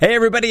Hey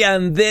everybody,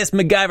 on this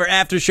MacGyver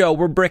After Show,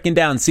 we're breaking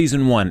down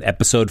Season 1,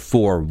 Episode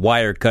 4,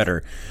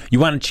 Wirecutter. You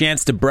want a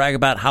chance to brag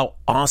about how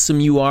awesome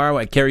you are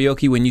at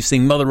karaoke when you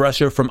sing Mother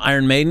Russia from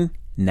Iron Maiden?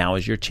 Now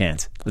is your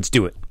chance. Let's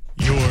do it.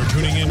 You're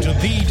tuning into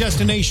the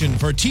destination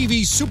for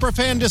TV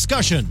superfan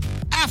discussion,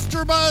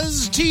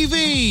 AfterBuzz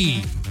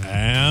TV.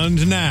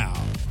 And now,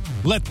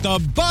 let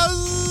the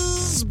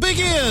buzz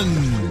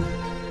begin.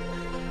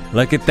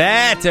 Look at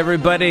that,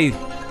 everybody.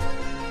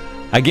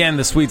 Again,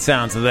 the sweet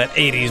sounds of that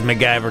 80s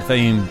MacGyver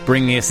theme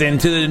bringing us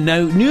into the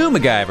new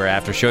MacGyver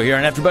After Show here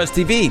on AfterBuzz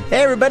TV.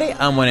 Hey, everybody,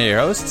 I'm one of your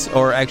hosts,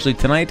 or actually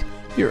tonight,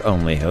 your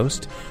only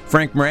host,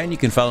 Frank Moran. You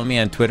can follow me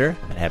on Twitter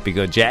at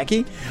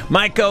HappyGoJackie.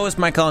 My co-host,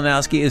 Mike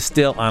Kalinowski, is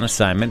still on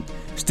assignment,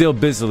 still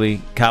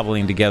busily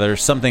cobbling together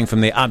something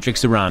from the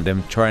objects around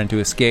him, trying to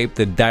escape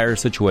the dire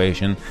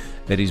situation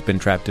that he's been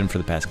trapped in for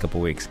the past couple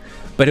weeks.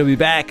 But he'll be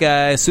back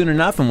soon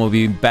enough, and we'll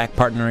be back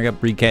partnering up,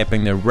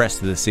 recapping the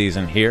rest of the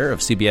season here of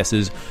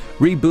CBS's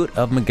reboot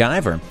of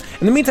MacGyver.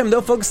 In the meantime,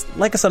 though, folks,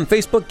 like us on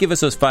Facebook, give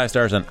us those 5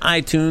 stars on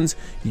iTunes.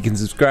 You can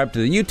subscribe to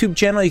the YouTube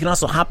channel. You can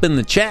also hop in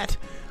the chat.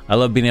 I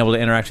love being able to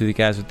interact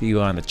with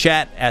you on the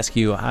chat, ask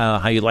you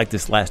how you liked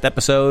this last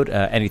episode,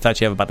 any thoughts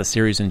you have about the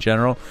series in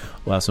general.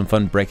 We'll have some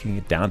fun breaking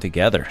it down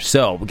together.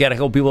 So, we got a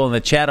couple people in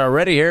the chat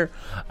already here.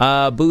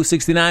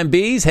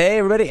 Boo69Bs, hey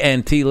everybody,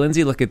 and T.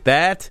 Lindsay, look at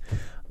that.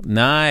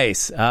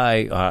 Nice.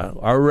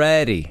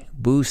 Already.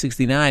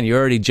 Boo69, you're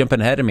already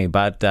jumping ahead of me,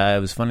 but it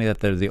was funny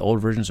that they're the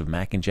old versions of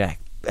Mac and Jack.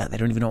 They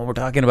don't even know what we're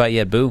talking about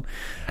yet, Boo.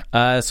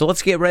 So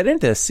let's get right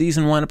into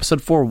Season 1,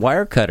 Episode 4,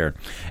 Wirecutter.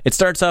 It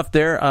starts off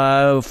there,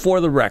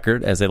 for the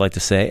record, as they like to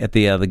say, at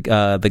the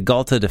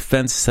Galta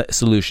Defense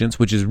Solutions,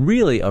 which is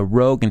really a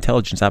rogue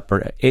intelligence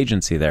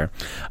agency there,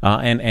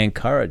 and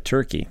Ankara,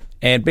 Turkey.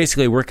 And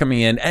basically, we're coming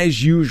in,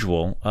 as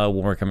usual, when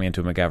we're coming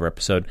into a MacGyver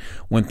episode,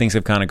 when things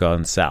have kind of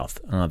gone south.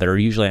 They're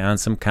usually on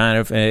some kind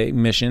of a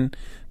mission.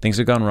 Things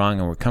have gone wrong,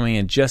 and we're coming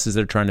in just as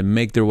they're trying to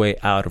make their way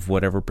out of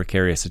whatever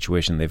precarious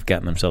situation they've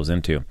gotten themselves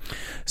into.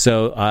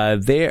 So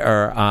they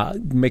are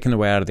making their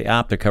way out of the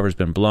op. Their cover's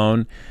been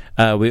blown.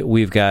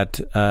 We've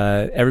got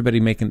everybody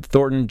making,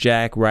 Thornton,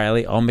 Jack,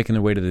 Riley, all making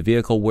their way to the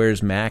vehicle.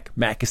 Where's Mac?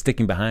 Mac is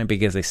sticking behind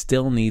because they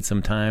still need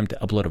some time to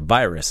upload a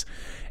virus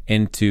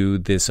into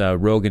this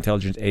rogue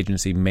intelligence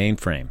agency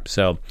mainframe.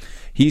 So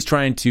he's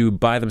trying to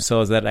buy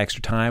themselves that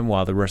extra time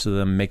while the rest of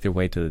them make their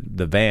way to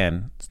the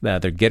van,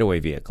 their getaway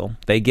vehicle.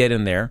 They get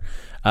in there.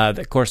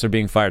 Of course, they're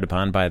being fired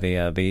upon by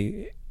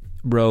the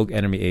rogue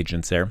enemy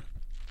agents there.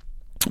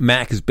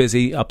 Mac is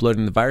busy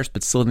uploading the virus,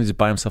 but still needs to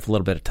buy himself a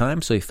little bit of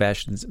time, so he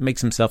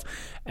makes himself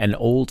an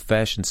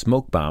old-fashioned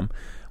smoke bomb,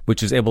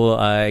 which is able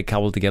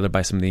cobbled together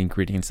by some of the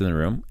ingredients in the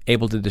room,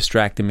 able to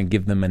distract them and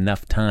give them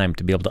enough time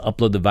to be able to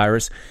upload the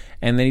virus.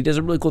 And then he does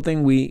a really cool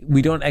thing. We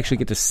don't actually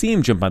get to see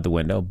him jump out the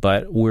window,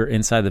 but we're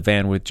inside the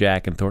van with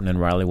Jack and Thornton and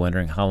Riley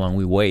wondering how long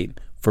we wait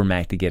for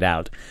Mac to get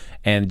out,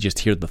 and just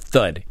hear the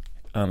thud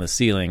on the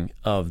ceiling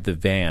of the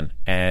van.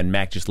 And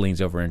Mac just leans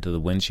over into the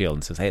windshield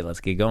and says, hey, let's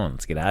get going.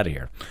 Let's get out of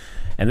here.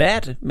 And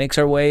that makes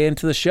our way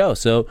into the show.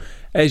 So,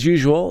 as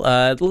usual,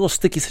 a little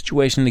sticky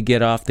situation to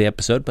get off the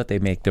episode, but they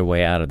make their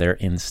way out of there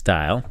in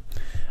style.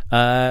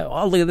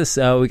 Oh, look at this.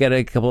 We got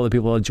a couple of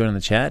people joining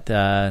the chat.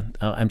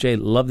 MJ,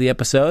 love the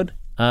episode.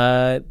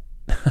 And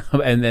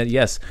then,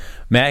 yes,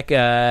 Mac,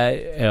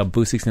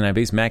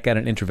 Boo69Bs, Mac got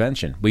an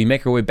intervention. We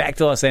make our way back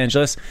to Los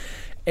Angeles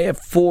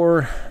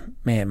for,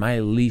 my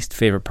least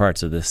favorite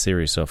parts of this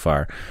series so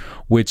far,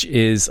 which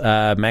is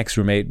Mac's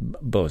roommate,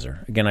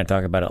 Bozer. Again, I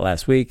talked about it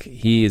last week.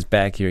 He is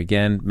back here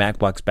again.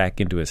 Mac walks back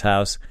into his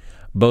house.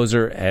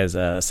 Bozer has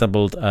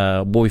assembled,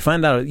 we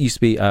find out it used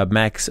to be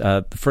Mac's,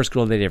 the first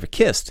girl that he ever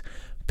kissed,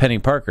 Penny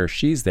Parker.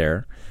 She's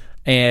there,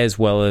 as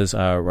well as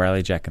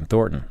Riley, Jack, and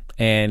Thornton.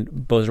 And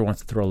Bozer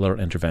wants to throw a little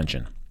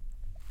intervention.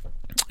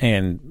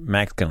 And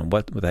Mac's kind of,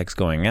 what the heck's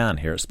going on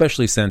here?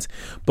 Especially since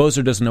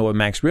Bozer doesn't know what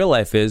Mac's real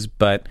life is,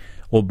 but,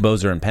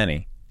 Bozer and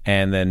Penny.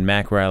 And then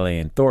Mac, Riley,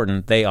 and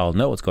Thornton, they all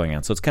know what's going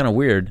on. So it's kind of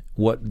weird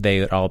what they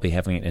would all be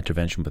having an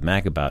intervention with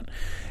Mac about.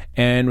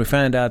 And we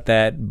found out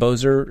that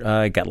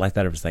Bozer got locked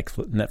out of his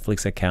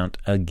Netflix account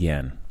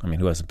again.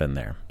 Who hasn't been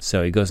there?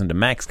 So he goes into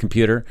Mac's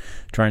computer,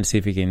 trying to see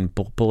if he can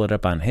pull it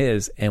up on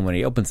his. And when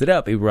he opens it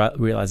up, he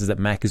realizes that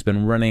Mac has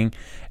been running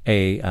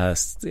a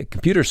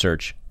computer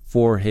search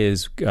for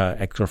his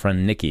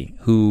ex-girlfriend, Nikki,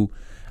 who,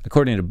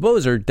 according to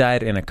Bozer,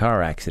 died in a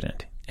car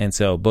accident. And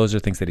so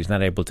Bozer thinks that he's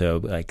not able to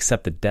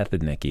accept the death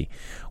of Nikki,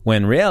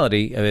 when in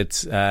reality,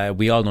 it's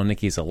we all know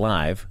Nikki's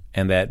alive,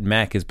 and that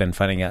Mac has been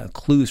finding out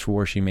clues for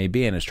where she may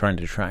be and is trying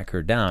to track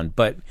her down.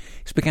 But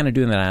he's been kind of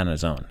doing that on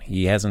his own.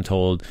 He hasn't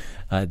told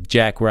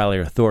Jack, Riley,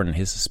 or Thornton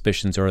his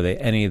suspicions or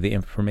any of the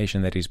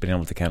information that he's been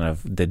able to kind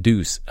of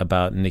deduce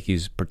about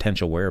Nikki's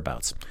potential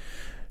whereabouts.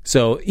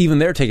 So even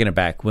they're taken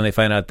aback when they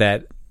find out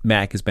that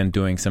Mac has been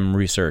doing some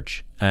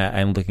research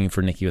and looking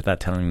for Nikki without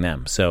telling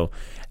them. So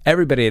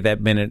everybody at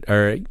that minute,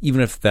 or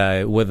even if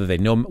whether they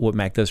know what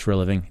Mac does for a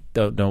living,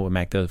 don't know what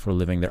Mac does for a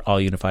living, they're all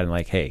unified and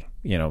like, hey,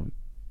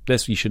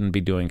 this you shouldn't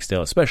be doing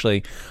still,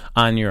 especially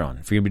on your own.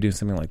 If you're going to be doing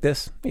something like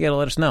this, you got to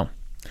let us know.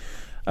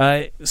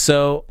 What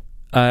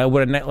I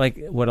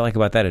like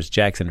about that is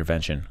Jack's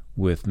intervention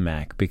with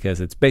Mac,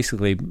 because it's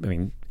basically, I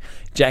mean,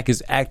 Jack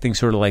is acting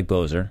sort of like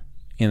Bozer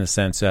in the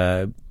sense,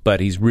 but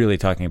he's really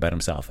talking about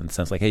himself in the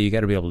sense like, hey, you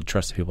got to be able to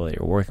trust the people that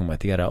you're working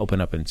with. You got to open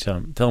up and tell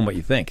them what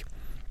you think.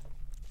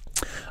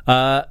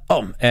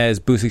 As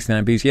Boo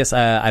 69Bs, yes,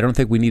 I don't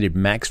think we needed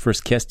Mac's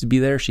first kiss to be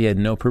there. She had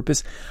no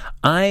purpose.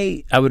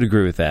 I would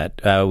agree with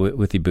that,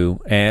 with you,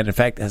 Boo. And in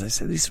fact, as I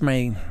said, these are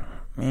my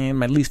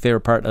least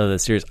favorite part of the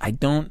series.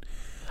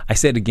 I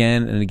say it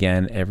again and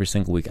again every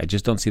single week. I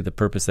just don't see the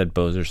purpose that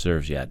Bozer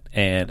serves yet.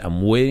 And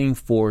I'm waiting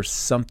for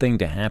something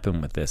to happen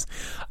with this.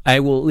 I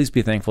will at least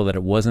be thankful that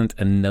it wasn't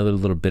another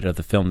little bit of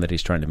the film that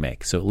he's trying to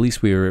make. So at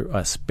least we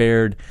were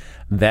spared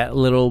that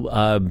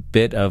little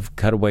bit of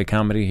cutaway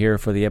comedy here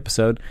for the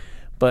episode.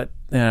 But,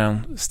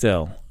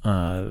 still,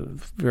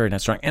 very not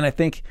strong. And I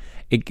think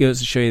it goes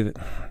to show you that,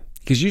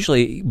 because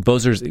usually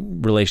Bozer's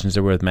relations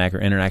are with Mac, or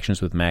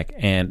interactions with Mac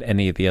and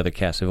any of the other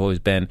casts have always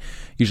been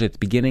usually at the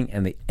beginning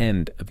and the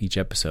end of each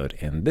episode.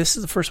 And this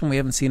is the first one we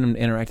haven't seen him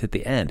interact at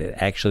the end. It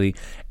actually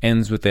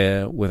ends with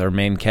our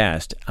main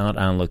cast out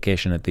on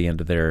location at the end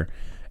of their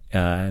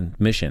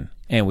mission.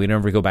 And we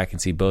never go back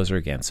and see Bozer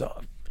again. So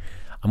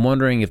I'm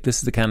wondering if this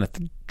is the kind of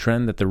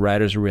trend that the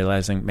writers are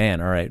realizing, man,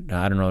 all right,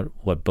 I don't know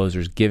what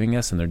Bozer's giving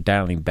us, and they're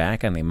dialing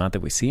back on the amount that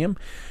we see him.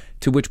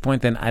 To which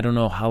point, then, I don't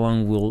know how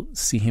long we'll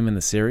see him in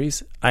the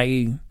series.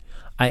 I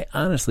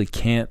honestly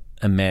can't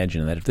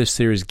imagine that if this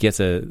series gets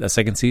a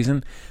second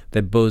season,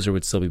 that Bozer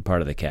would still be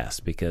part of the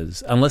cast,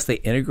 because unless they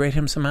integrate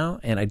him somehow,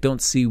 and I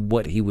don't see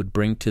what he would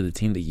bring to the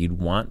team that you'd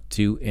want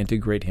to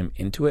integrate him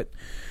into it.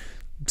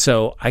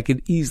 So I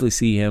could easily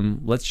see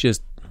him, let's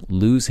just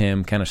lose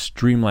him, kind of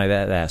streamline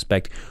that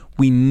aspect.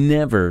 We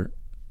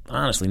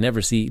honestly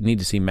never need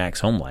to see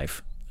Mac's home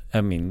life. I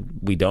mean,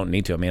 we don't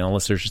need to. I mean,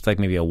 unless there's just like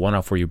maybe a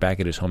one-off where you're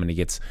back at his home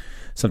and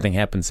something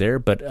happens there.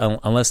 But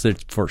unless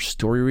there's for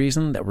story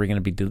reason that we're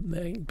going to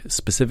be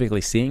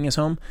specifically seeing his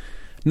home,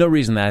 no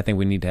reason that I think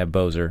we need to have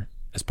Bozer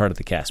as part of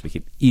the cast. We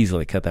could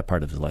easily cut that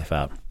part of his life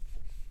out.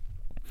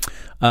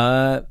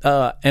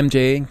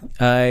 MJ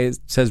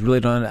says,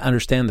 really don't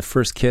understand the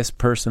first kiss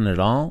person at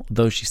all,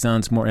 though she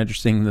sounds more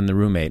interesting than the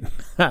roommate.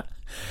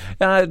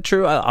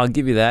 True, I'll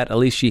give you that. At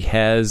least she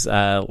has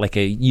like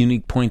a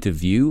unique point of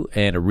view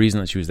and a reason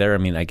that she was there. I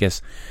mean, I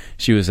guess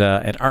she was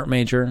an art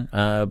major,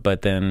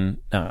 but then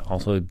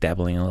also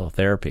dabbling in a little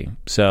therapy.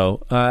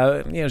 So,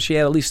 she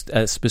had at least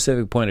a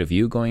specific point of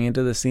view going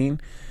into the scene.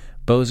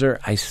 Bozer,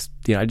 I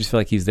just feel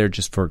like he's there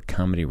just for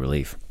comedy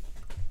relief.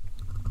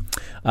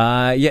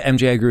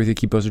 MJ, I agree with you.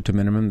 Keep Bozer to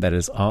minimum. That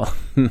is all.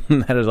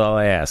 That is all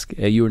I ask.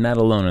 You are not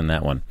alone in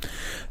that one.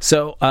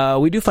 So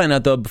we do find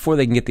out, though, before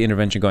they can get the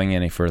intervention going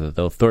any further,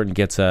 though, Thornton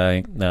gets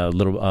a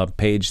little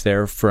page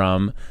there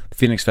from the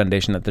Phoenix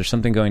Foundation that there's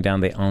something going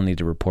down. They all need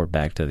to report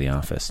back to the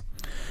office.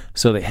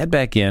 So they head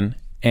back in,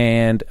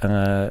 and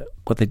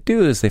what they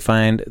do is they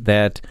find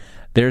that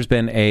there's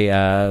been they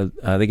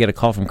get a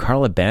call from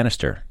Carla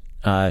Bannister.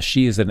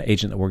 She is an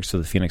agent that works for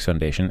the Phoenix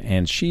Foundation,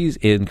 and she's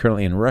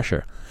currently in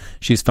Russia.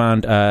 She's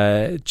found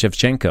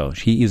Shevchenko.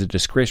 He is a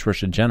disgraced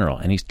Russian general,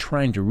 and he's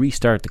trying to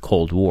restart the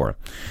Cold War.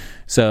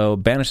 So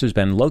Bannister's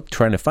been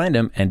trying to find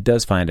him, and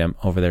does find him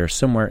over there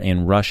somewhere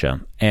in Russia.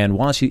 And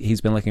while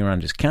he's been looking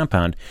around his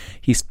compound,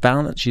 she's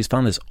found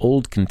this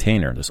old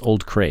container, this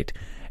old crate.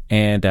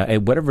 And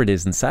whatever it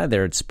is inside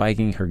there, it's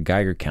spiking her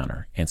Geiger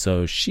counter. And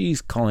so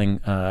she's calling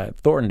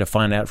Thornton to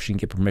find out if she can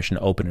get permission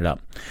to open it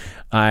up.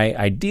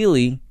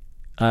 Ideally,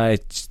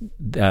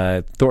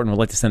 Thornton would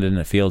like to send it in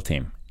a field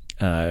team.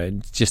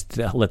 Just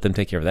to let them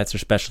take care of it. That's their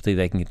specialty.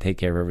 They can take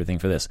care of everything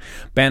for this.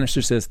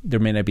 Bannister says there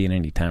may not be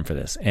any time for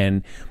this,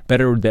 and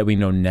better that we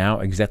know now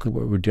exactly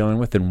what we're dealing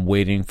with than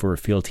waiting for a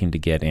field team to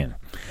get in.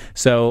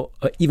 So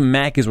even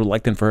Mac is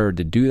reluctant for her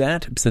to do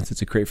that, since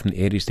it's a crate from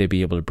the 80s to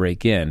be able to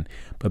break in.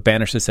 But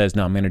Bannister says,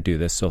 no, I'm going to do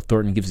this. So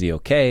Thornton gives the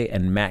okay,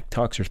 and Mac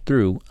talks her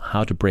through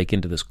how to break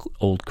into this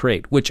old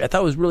crate, which I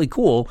thought was really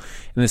cool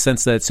in the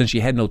sense that since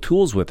she had no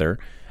tools with her,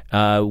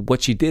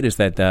 what she did is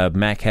that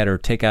Mac had her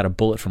take out a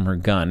bullet from her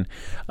gun,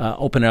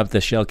 open up the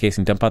shell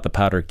casing, dump out the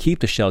powder, keep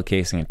the shell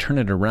casing, and turn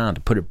it around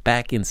to put it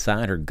back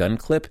inside her gun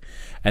clip,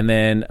 and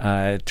then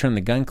turn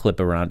the gun clip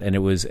around, and it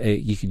was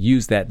you could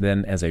use that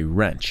then as a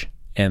wrench,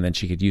 and then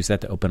she could use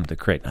that to open up the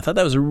crate. I thought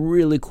that was a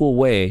really cool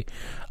way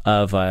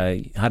of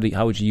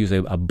how would you use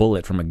a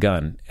bullet from a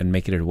gun and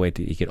make it a way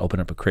that you could open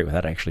up a crate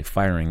without actually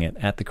firing it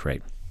at the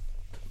crate.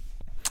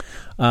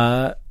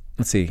 Let's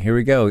see. Here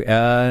we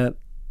go.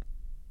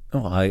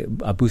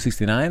 Boo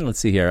 69. Let's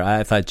see here.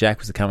 I thought Jack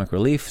was the comic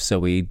relief, so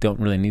we don't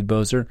really need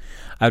Bozer.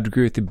 I would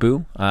agree with the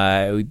Boo.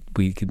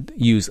 We could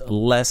use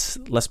less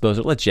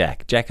Bozer. Let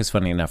Jack. Jack is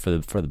funny enough for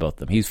the both of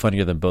them. He's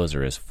funnier than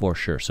Bozer is for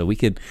sure. So we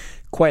could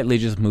quietly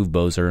just move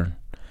Bozer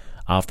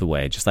off the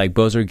way. Just like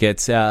Bozer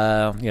gets,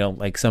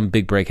 like some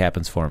big break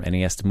happens for him, and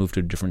he has to move to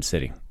a different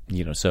city.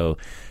 So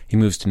he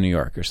moves to New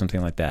York or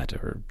something like that,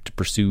 or to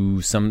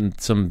pursue some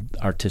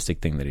artistic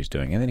thing that he's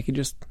doing, and then he can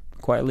just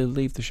quietly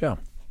leave the show.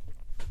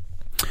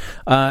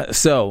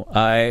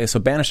 So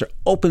Bannister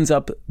opens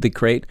up the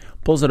crate,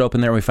 pulls it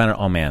open there, and we find out,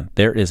 oh man,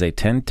 there is a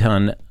 10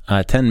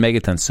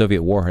 megaton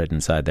Soviet warhead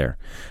inside there.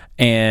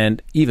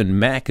 And even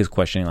Mac is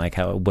questioning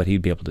what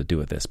he'd be able to do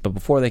with this. But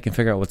before they can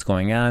figure out what's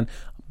going on,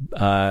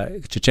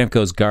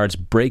 Shevchenko's guards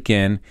break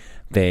in,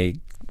 they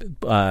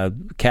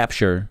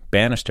capture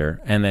Bannister,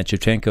 and then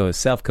Shevchenko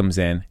himself comes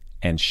in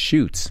and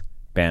shoots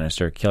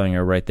Bannister, killing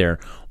her right there,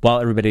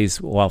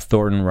 while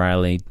Thornton,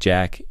 Riley,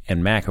 Jack,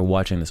 and Mac are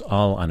watching this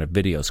all on a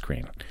video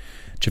screen.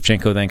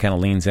 Shevchenko then kind of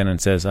leans in and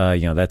says,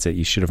 that's it.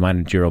 You should have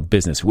minded your own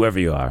business. Whoever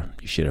you are,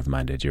 you should have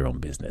minded your own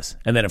business.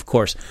 And then, of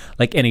course,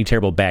 like any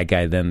terrible bad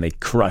guy, then they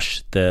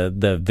crush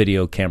the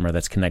video camera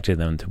that's connected to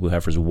them to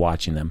whoever's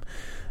watching them.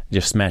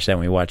 Just smash that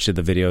when we watch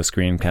the video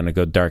screen kind of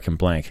go dark and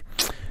blank.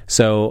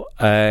 So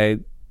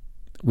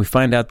we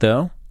find out,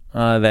 though,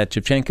 that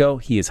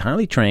Shevchenko, he is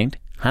highly trained,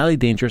 highly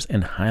dangerous,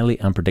 and highly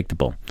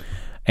unpredictable.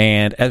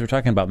 And as we're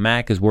talking about,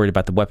 Mac is worried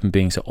about the weapon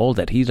being so old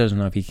that he doesn't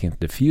know if he can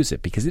defuse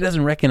it because he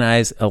doesn't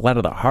recognize a lot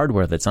of the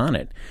hardware that's on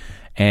it.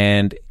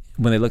 And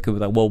when they look at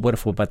it, what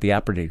if about the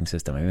operating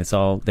system? I mean,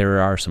 there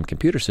are some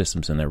computer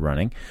systems in there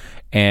running.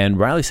 And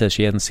Riley says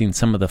she hasn't seen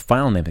some of the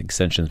file name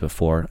extensions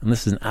before. And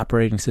this is an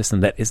operating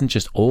system that isn't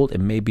just old, it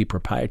may be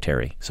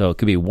proprietary. So it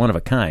could be one of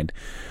a kind.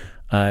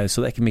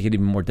 So that can make it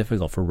even more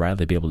difficult for Riley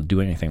to be able to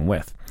do anything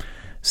with.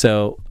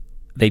 So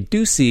they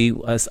do see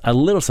a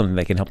little something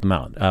that can help them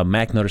out.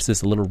 Mac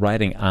notices a little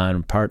writing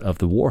on part of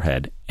the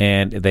warhead,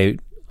 and they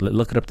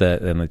look it up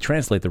and they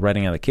translate the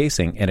writing on the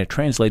casing, and it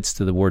translates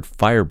to the word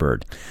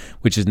Firebird,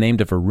 which is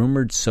named of a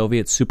rumored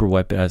Soviet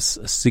a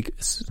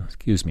Soviet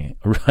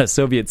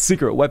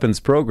secret weapons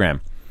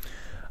program.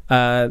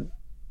 That's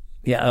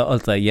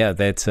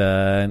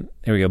here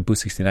we go. Boo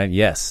 69.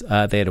 Yes,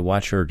 they had to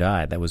watch her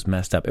die. That was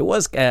messed up. It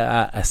was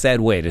a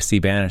sad way to see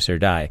Bannister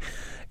die.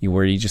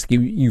 Where you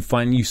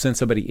send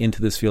somebody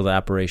into this field of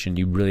operation,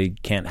 you really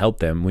can't help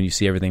them when you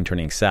see everything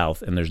turning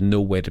south and there's no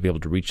way to be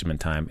able to reach them in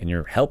time, and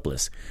you're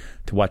helpless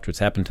to watch what's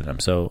happened to them.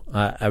 So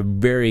a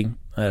very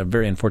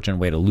unfortunate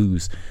way to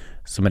lose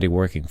somebody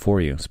working for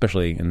you,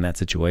 especially in that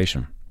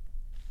situation.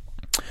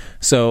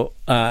 So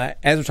as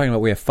we're talking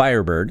about, we have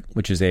Firebird,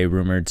 which is a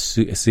rumored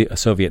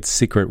Soviet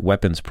secret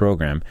weapons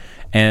program,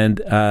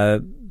 and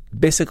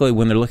basically,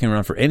 when they're looking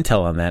around for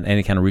intel on that,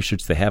 any kind of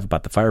research they have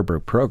about the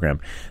Firebird program,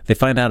 they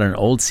find out an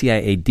old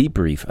CIA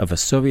debrief of a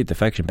Soviet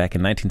defection back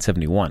in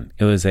 1971.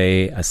 It was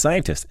a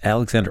scientist,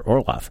 Alexander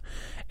Orlov,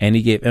 and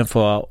he gave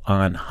info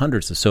on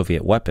hundreds of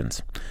Soviet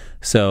weapons.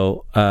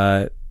 So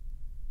they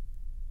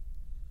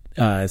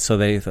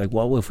like,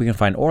 well, if we can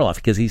find Orlov,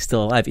 because he's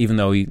still alive, even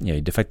though he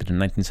defected in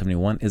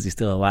 1971, is he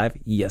still alive?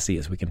 Yes, he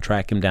is. We can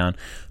track him down.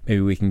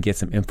 Maybe we can get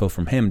some info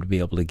from him to be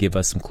able to give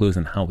us some clues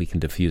on how we can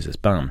defuse this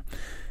bomb.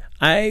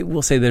 I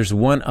will say there's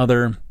one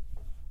other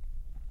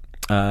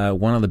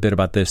bit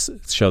about this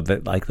show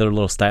that, like, their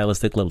little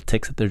stylistic little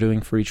ticks that they're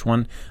doing for each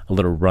one, a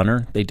little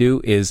runner they do,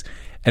 is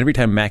every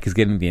time Mac is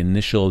getting the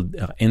initial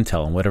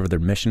intel on whatever their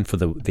mission for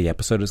the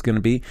episode is going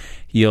to be,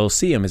 you'll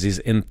see him as he's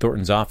in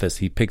Thornton's office.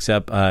 He picks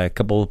up a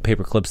couple of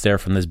paper clips there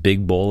from this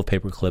big bowl of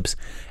paper clips,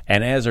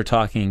 and as they're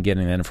talking and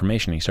getting that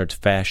information, he starts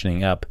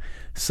fashioning up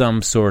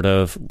some sort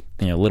of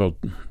little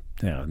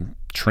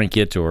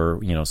trinket or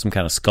some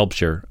kind of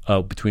sculpture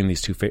between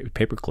these two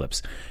paper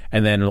clips,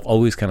 and then it'll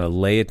always kind of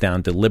lay it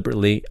down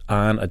deliberately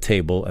on a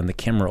table, and the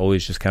camera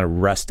always just kind of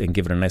rest and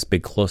give it a nice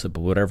big close-up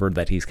of whatever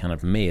that he's kind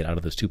of made out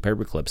of those two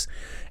paper clips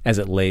as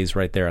it lays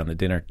right there on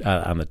the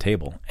on the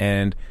table.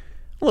 And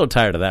I'm a little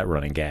tired of that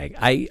running gag.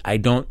 I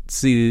don't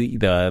see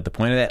the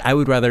point of that. I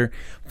would rather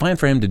fine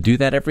for him to do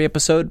that every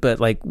episode, but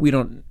we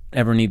don't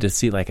ever need to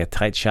see like a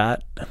tight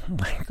shot, the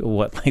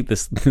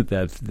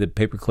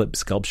paperclip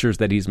sculptures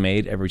that he's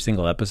made every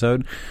single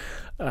episode.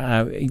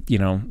 Because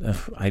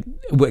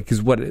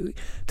to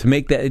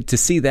make that, to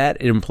see that,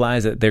 it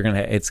implies that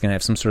it's gonna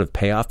have some sort of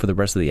payoff for the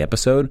rest of the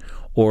episode.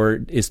 Or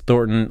is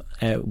Thornton,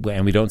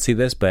 and we don't see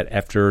this, but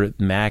after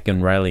Mac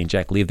and Riley and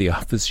Jack leave the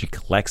office, she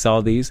collects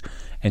all these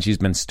and she's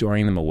been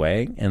storing them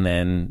away, and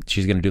then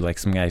she's gonna do like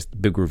some guy's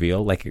big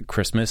reveal, like at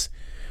Christmas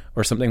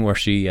or something, where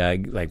she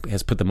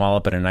has put them all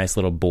up at a nice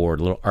little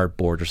board, a little art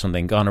board or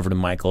something, gone over to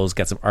Michael's,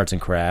 got some arts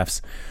and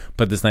crafts,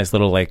 put this nice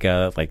little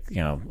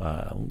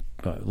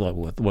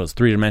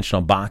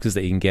three-dimensional boxes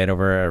that you can get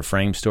over at a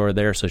frame store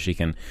there, so she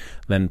can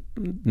then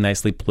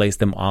nicely place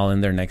them all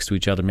in there next to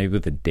each other, maybe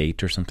with a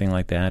date or something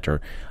like that, or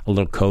a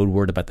little code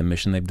word about the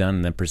mission they've done,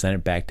 and then present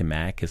it back to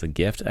Mac as a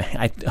gift.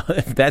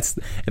 If that's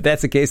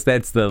the case,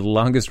 that's the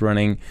longest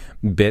running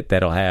bit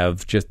that'll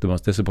have just the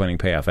most disappointing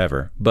payoff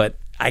ever. But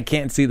I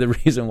can't see the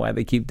reason why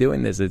they keep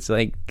doing this. It's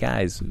like,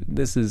 guys,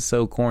 this is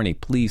so corny.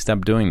 Please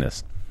stop doing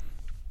this.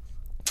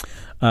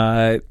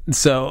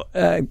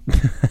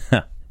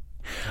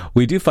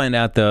 We do find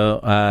out, though,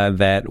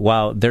 that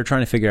while they're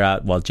trying to figure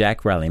out, while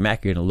Jack, Riley, and Mac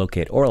are going to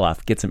locate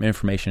Orlov, get some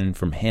information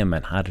from him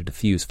on how to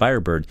defuse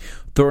Firebird,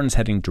 Thornton's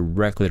heading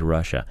directly to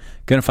Russia,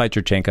 going to fight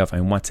Yurchenkov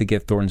and wants to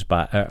get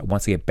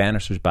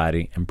Bannister's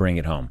body and bring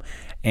it home.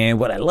 And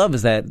what I love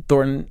is that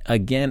Thornton,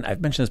 again,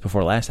 I've mentioned this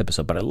before last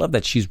episode, but I love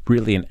that she's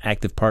really an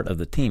active part of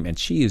the team, and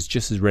she is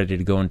just as ready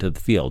to go into the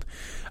field.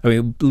 I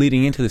mean,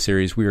 leading into the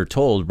series, we were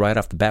told right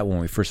off the bat when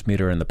we first meet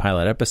her in the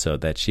pilot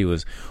episode that she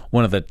was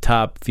one of the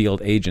top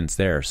field agents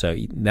there. So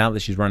now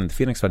that she's running the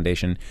Phoenix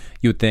Foundation,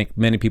 you would think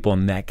many people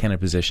in that kind of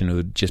position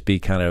would just be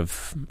kind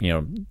of,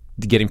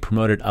 getting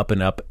promoted up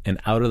and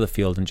out of the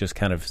field and just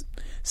kind of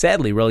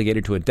sadly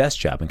relegated to a desk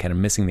job and kind of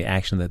missing the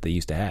action that they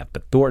used to have.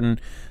 But Thornton,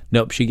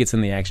 nope, she gets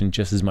in the action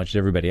just as much as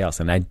everybody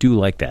else, and I do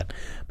like that.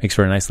 Makes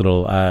for a nice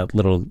little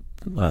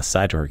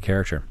side to her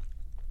character.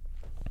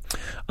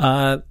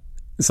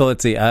 So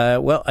let's see.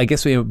 Well, I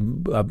guess we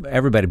have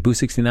everybody.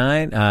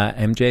 Boo69,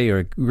 MJ, you're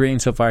agreeing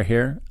so far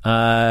here.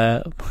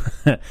 Not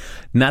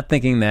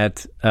thinking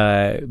that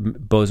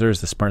Bozer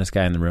is the smartest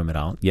guy in the room at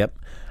all. Yep.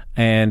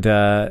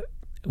 And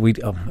we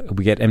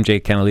get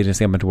MJ kind of leading us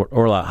up into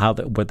Orlov,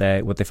 what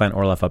they find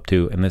Orlov up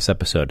to in this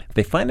episode.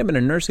 They find him in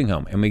a nursing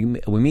home, and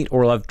we meet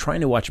Orlov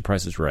trying to watch The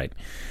Price is Right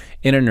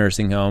in a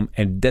nursing home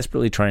and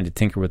desperately trying to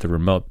tinker with the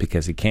remote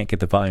because he can't get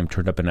the volume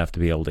turned up enough to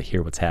be able to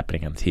hear what's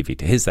happening on the TV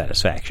to his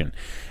satisfaction.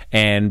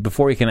 And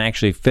before he can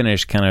actually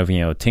finish kind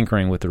of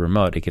tinkering with the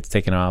remote, it gets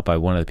taken out by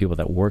one of the people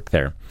that work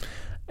there.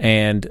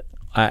 And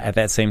at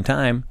that same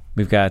time,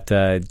 we've got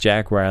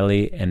Jack,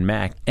 Riley, and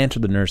Mac enter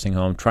the nursing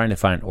home trying to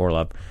find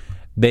Orlov.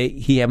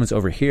 He happens to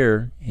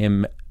overhear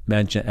them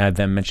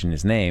mention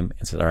his name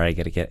and says, all right, I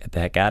got to get the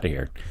heck out of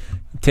here.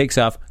 Takes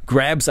off,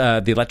 grabs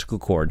the electrical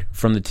cord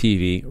from the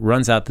TV,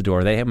 runs out the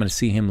door. They happen to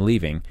see him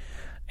leaving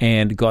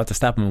and go out to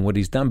stop him. And what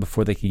he's done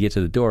before they can get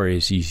to the door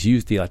is he's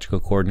used the electrical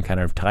cord and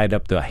kind of tied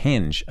up the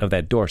hinge of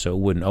that door so it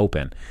wouldn't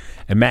open.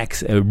 And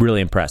Max,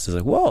 really impressed, is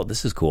like, whoa,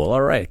 this is cool.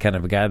 All right, kind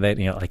of a guy that,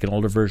 like an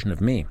older version of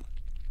me.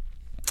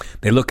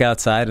 They look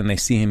outside and they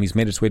see him. He's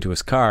made his way to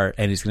his car,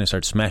 and he's going to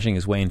start smashing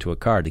his way into a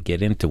car to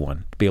get into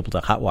one, to be able to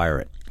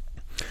hotwire it.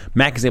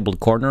 Mac is able to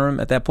corner him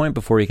at that point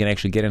before he can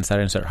actually get inside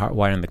and start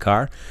hotwiring the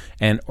car.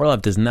 And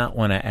Orlov does not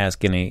want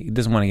to he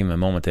doesn't want to give him a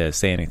moment to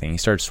say anything. He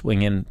starts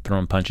swinging,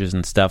 throwing punches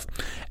and stuff.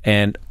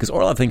 And because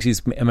Orlov thinks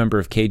he's a member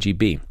of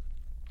KGB.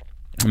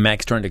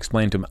 Mac's trying to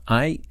explain to him,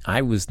 I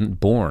was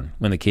born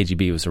when the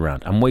KGB was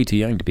around. I'm way too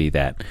young to be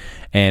that.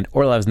 And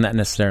Orlov's not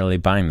necessarily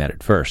buying that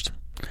at first.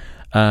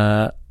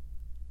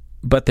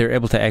 But they're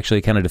able to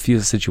actually kind of defuse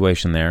the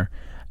situation there.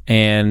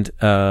 And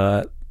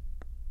so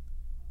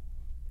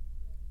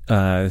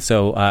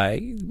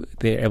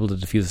they're able to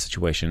defuse the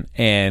situation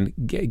and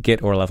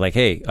get Orlov like,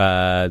 hey,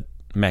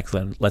 Max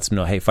lets him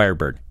know, hey,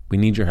 Firebird, we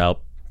need your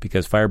help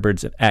because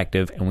Firebird's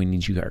active and we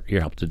need your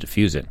help to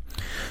defuse it.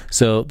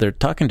 So they're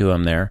talking to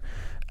him there.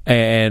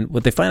 And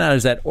what they find out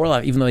is that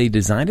Orlov, even though he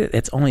designed it,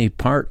 it's only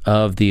part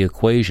of the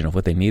equation of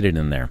what they needed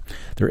in there.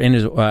 They're in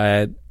his,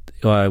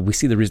 we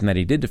see the reason that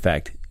he did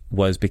defect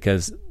was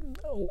because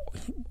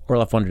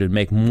Orlov wanted to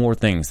make more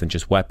things than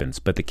just weapons,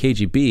 but the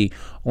KGB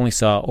only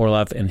saw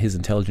Orlov and his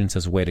intelligence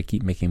as a way to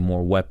keep making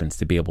more weapons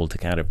to be able to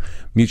kind of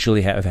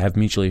mutually have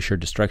mutually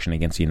assured destruction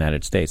against the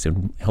United States,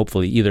 and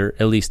hopefully either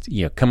at least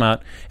come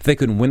out. If they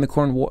couldn't win the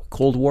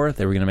Cold War,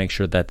 they were going to make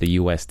sure that the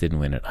U.S. didn't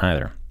win it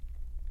either.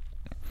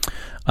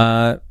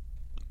 The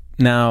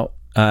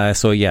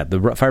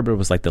Firebird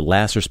was like the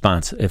last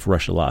response if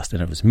Russia lost,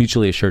 and it was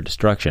mutually assured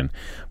destruction.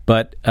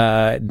 But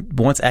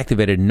once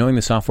activated, knowing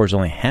the software is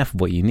only half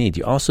of what you need.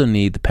 You also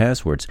need the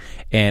passwords,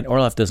 and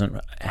Orlov doesn't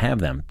have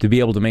them. To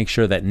be able to make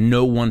sure that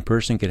no one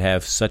person could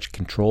have such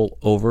control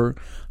over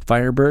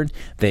Firebird,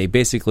 they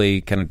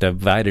basically kind of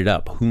divided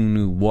up who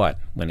knew what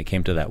when it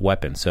came to that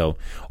weapon. So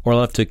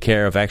Orlov took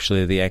care of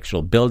actually the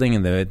actual building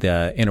and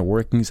the inner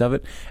workings of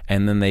it,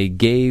 and then they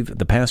gave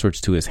the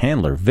passwords to his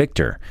handler,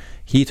 Victor.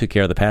 He took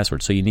care of the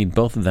password, so you need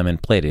both of them in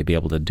play to be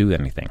able to do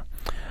anything.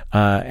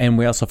 And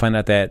we also find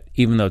out that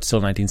even though it's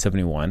still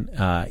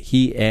 1971,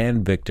 he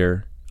and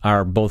Victor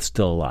are both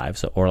still alive.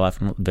 So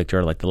Orlov and Victor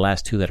are like the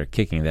last two that are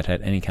kicking that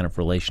had any kind of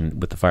relation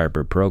with the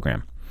Firebird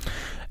program.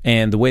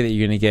 And the way that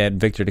you're going to get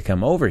Victor to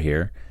come over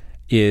here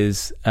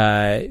is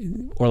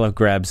Orlov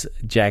grabs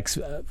Jack's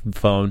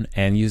phone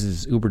and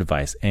uses his Uber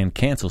device and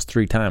cancels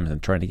 3 times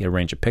and trying to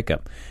arrange a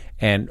pickup.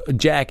 And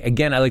Jack,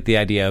 again, I like the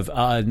idea of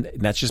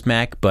not just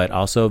Mac, but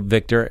also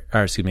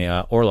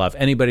Orlov,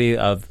 anybody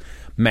of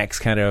Mac's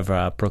kind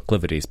of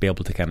proclivities, be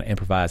able to kind of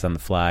improvise on the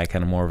fly,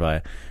 kind of more of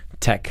a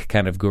tech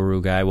kind of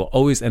guru guy, will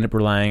always end up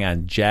relying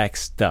on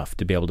Jack's stuff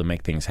to be able to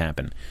make things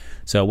happen.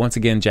 So once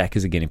again, Jack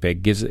is a guinea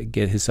pig,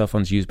 get his cell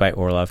phones used by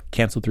Orlov,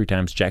 canceled 3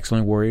 times. Jack's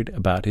only worried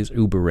about his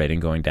Uber rating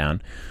going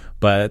down.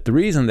 But the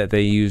reason that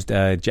they used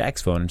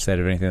Jack's phone instead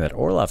of anything that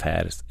Orlov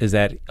had is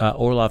that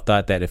Orlov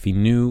thought that if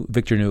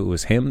Victor knew it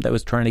was him that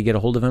was trying to get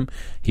a hold of him,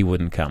 he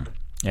wouldn't come.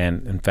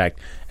 And in fact,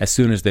 as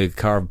soon as the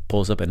car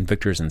pulls up and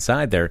Victor's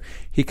inside there,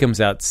 he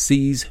comes out,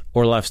 sees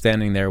Orlov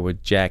standing there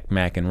with Jack,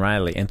 Mac, and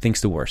Riley, and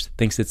thinks the worst.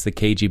 Thinks it's the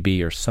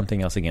KGB or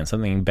something else again.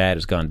 Something bad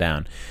has gone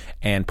down.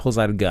 And pulls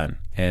out a gun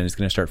and is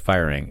going to start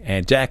firing.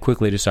 And Jack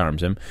quickly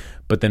disarms him,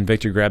 but then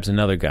Victor grabs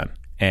another gun.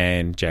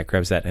 And Jack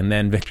grabs that. And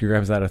then Victor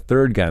grabs out a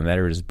third gun that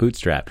is his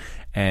bootstrap.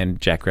 And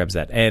Jack grabs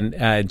that.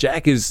 And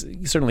Jack is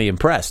certainly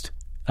impressed.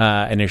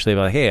 Initially,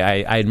 like, hey,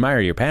 I admire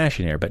your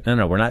passion here, but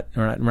no, we're not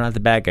the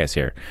bad guys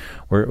here.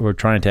 We're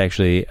trying to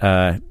actually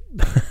we're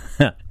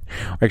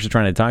actually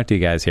trying to talk to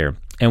you guys here,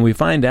 and we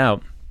find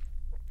out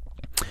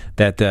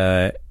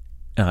that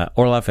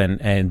Orlov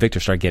and Victor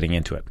start getting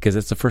into it because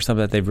it's the first time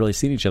that they've really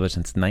seen each other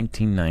since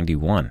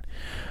 1991,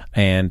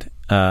 and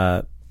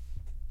so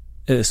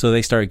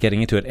they start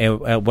getting into it. And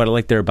what I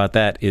like there about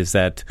that is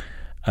that.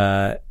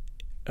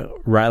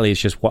 Riley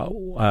is just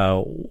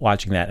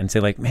watching that and say,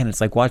 like, man, it's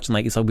like watching,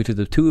 like, it's like we took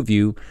the two of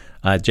you,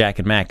 Jack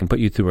and Mac, and put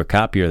you through a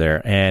copier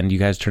there, and you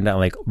guys turned out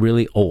like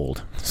really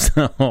old.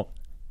 So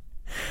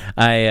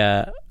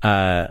I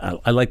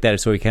like that.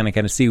 So we kind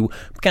of see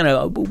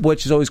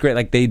which is always great.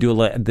 Like they do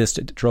this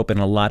trope in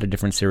a lot of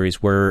different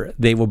series where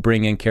they will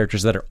bring in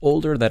characters that are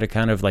older, that are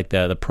kind of like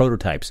the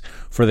prototypes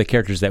for the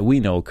characters that we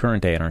know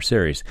current day in our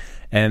series.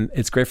 And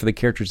it's great for the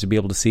characters to be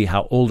able to see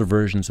how older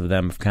versions of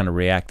them have kind of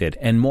reacted.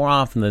 And more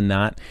often than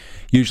not,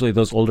 usually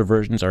those older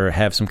versions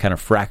have some kind of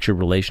fractured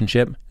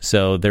relationship.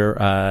 So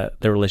their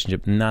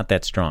relationship not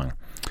that strong.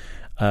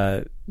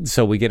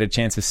 So we get a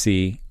chance to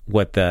see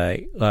what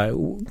the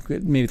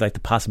maybe like the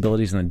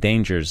possibilities and the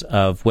dangers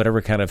of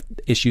whatever kind of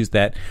issues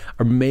that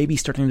are maybe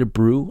starting to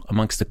brew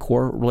amongst the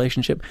core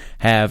relationship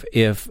have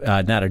if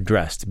not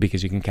addressed,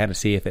 because you can kind of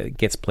see if it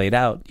gets played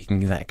out, you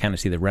can kind of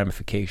see the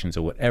ramifications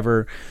of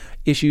whatever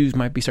issues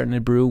might be starting to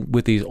brew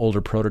with these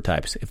older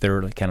prototypes. If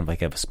they're kind of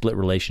like a split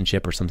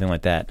relationship or something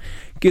like that,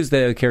 it gives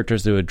the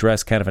characters to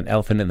address kind of an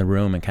elephant in the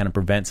room and kind of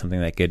prevent something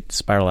that could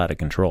spiral out of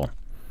control.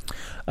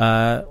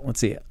 Let's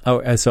see.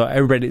 Oh, so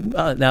everybody.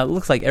 Now it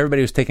looks like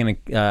everybody was taking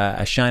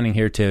a shining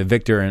here to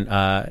Victor,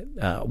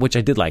 and which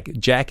I did like.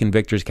 Jack and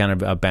Victor's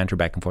kind of banter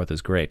back and forth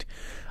is great.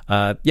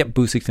 Yep,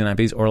 Boo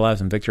 69Bs,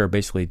 Orlovs and Victor are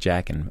basically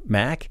Jack and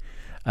Mac.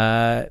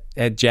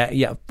 Jack,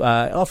 yeah.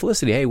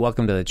 Felicity, hey,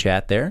 welcome to the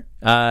chat there.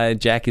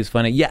 Jack is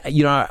funny. Yeah,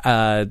 you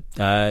know,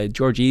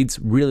 George Eads,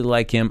 really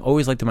like him.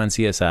 Always liked him on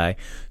CSI.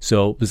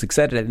 So was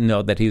excited to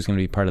know that he was going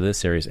to be part of this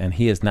series, and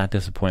he is not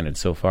disappointed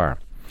so far.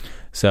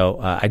 So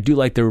I do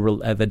like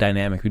the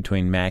dynamic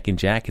between Mac and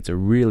Jack. It's a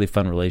really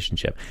fun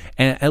relationship,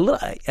 and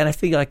I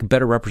feel like a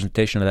better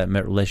representation of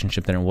that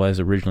relationship than it was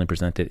originally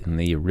presented in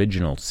the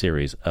original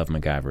series of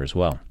MacGyver as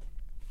well.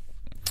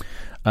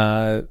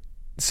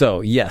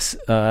 So yes,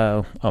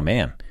 oh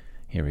man,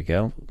 here we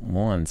go.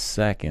 1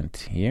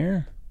 second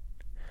here.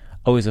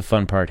 Always a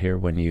fun part here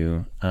when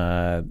you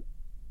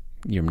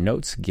your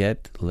notes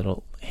get a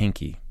little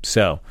hinky.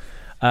 So.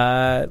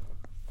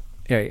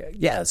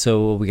 Yeah,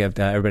 so we have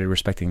everybody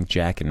respecting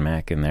Jack and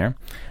Mac in there.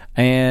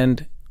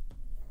 And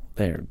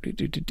there,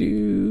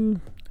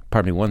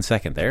 pardon me 1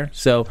 second there.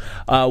 So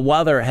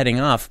while they're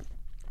heading off,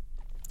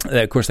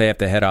 of course, they have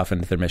to head off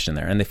into their mission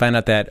there. And they find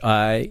out that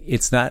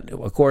it's not,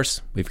 of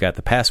course, we've got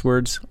the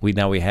passwords. We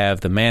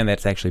have the man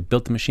that's actually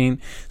built the machine.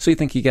 So you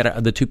think you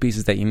got the two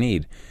pieces that you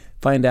need.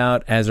 Find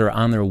out as they're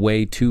on their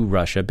way to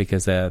Russia,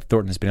 because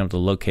Thornton has been able to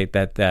locate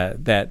that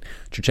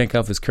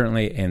Cherchenkov is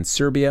currently in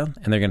Serbia,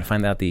 and they're going to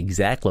find out the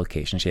exact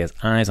location. She has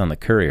eyes on the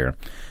courier,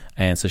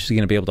 and so she's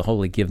going to be able to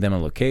hopefully give them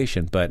a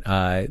location. But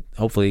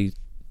hopefully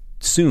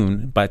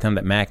soon, by the time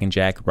that Mac and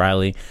Jack,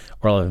 Riley,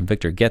 Orlov, and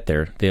Victor get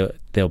there,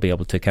 they'll be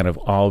able to kind of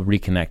all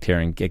reconnect here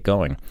and get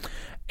going,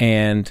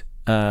 and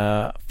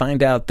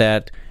find out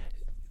that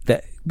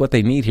what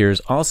they need here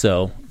is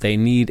also they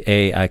need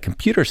a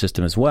computer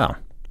system as well,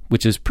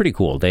 which is pretty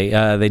cool.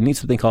 They need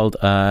something called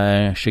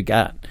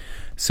Shagat.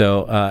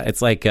 So it's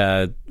like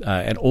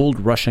an old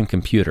Russian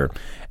computer.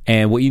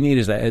 And what you need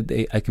is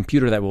a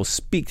computer that will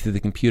speak to the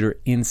computer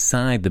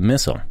inside the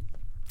missile.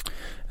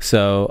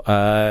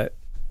 So,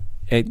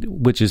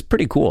 which is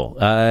pretty cool.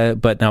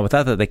 But now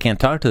without that, they can't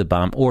talk to the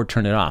bomb or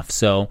turn it off.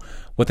 So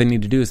what they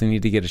need to do is they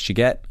need to get a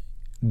Shagat,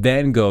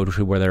 then go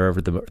to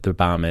wherever the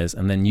bomb is,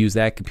 and then use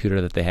that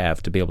computer that they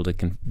have to be able to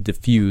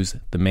defuse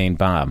the main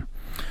bomb.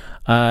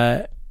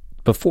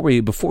 Before we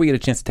get a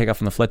chance to take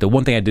off on the flight, the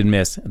one thing I did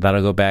miss that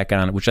I'll go back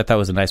on, which I thought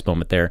was a nice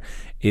moment there,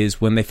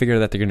 is when they figure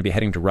that they're going to be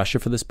heading to Russia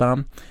for this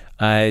bomb.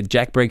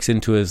 Jack breaks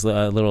into his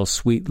little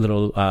sweet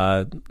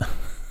karaoke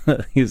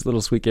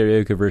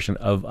version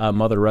of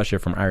Mother Russia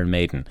from Iron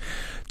Maiden,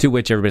 to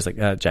which everybody's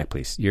like, Jack,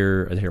 please,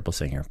 you're a terrible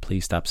singer.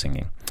 Please stop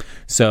singing.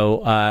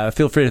 So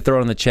feel free to throw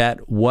it in the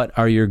chat. What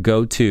are your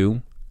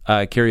go-to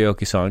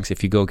karaoke songs?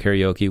 If you go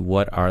karaoke,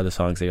 what are the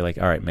songs that you're like,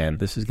 all right, man,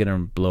 this is going to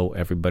blow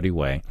everybody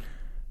away.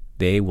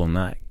 They will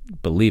not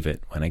believe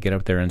it when I get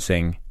up there and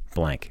sing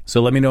blank.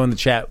 So let me know in the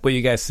chat what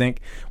you guys think,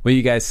 what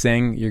you guys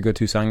sing, your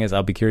go-to song is.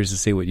 I'll be curious to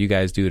see what you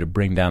guys do to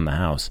bring down the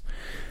house.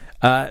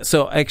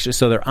 So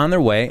they're on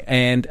their way,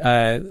 and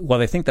while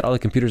they think that all the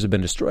computers have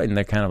been destroyed, and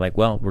they're kind of like,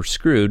 well, we're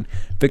screwed,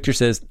 Victor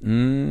says,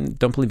 don't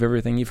believe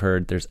everything you've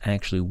heard. There's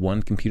actually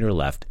one computer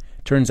left.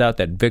 Turns out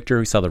that Victor,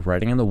 who saw the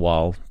writing on the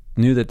wall,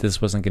 knew that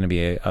this wasn't going to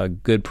be a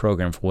good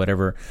program for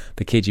whatever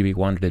the KGB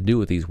wanted to do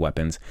with these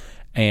weapons,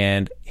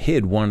 and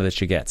hid one of the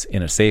Chigets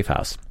in a safe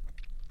house.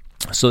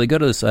 So they go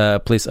to this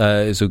place,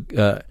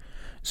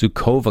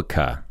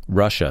 Zhukovka,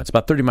 Russia. It's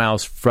about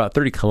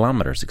 30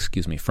 kilometers,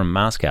 from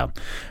Moscow,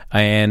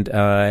 and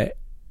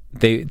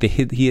he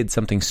hid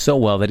something so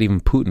well that even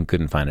Putin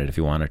couldn't find it if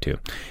he wanted to,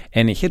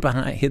 and he hid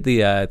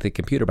the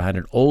computer behind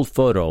an old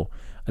photo.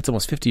 It's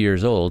almost 50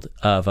 years old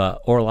of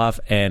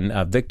Orlov and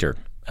Victor,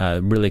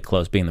 really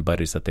close, being the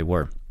buddies that they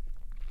were,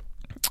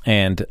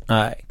 and.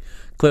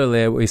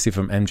 Clearly, we see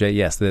from MJ,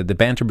 yes, the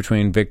banter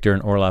between Victor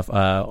and Orlov,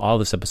 all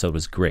this episode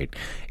was great.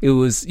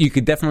 You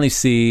could definitely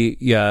see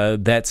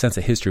that sense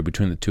of history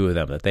between the two of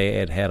them, that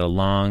they had a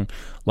long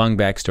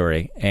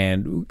backstory,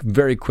 and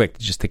very quick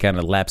just to kind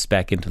of lapse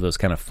back into those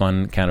kind of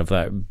fun, kind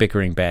of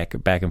bickering back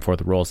and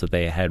forth roles that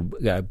they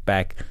had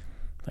back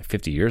like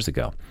 50 years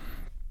ago.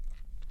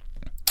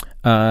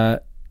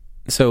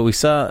 So we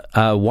saw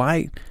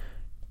why.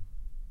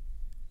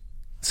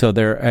 So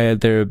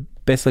they're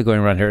basically going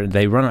around here.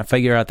 They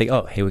figure out,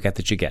 hey, we got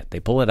the Chiget. They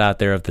pull it out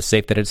there of the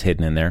safe that it's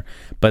hidden in there,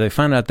 but they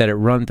find out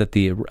that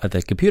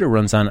the computer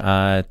runs on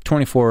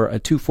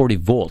 240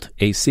 volt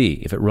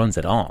AC if it runs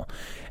at all.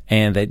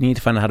 And they need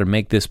to find out how to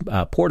make this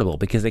portable,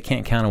 because they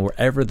can't count on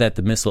wherever that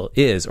the missile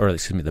is, or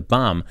the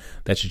bomb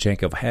that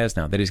Shevchenkov has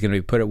now, that he's going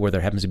to put it where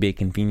there happens to be a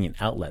convenient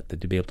outlet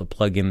to be able to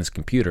plug in this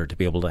computer to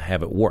be able to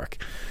have it work.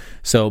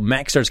 So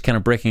Mac starts kind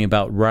of breaking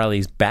about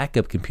Riley's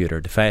backup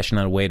computer to fashion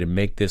out a way to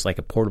make this like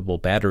a portable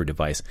battery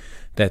device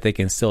that they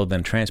can still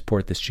then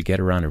transport this Chiget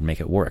around and make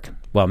it work.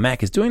 While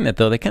Mac is doing that,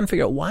 though, they kind of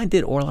figure out, why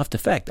did Orlov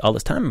defect all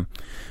this time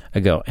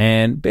ago?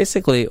 And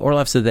basically,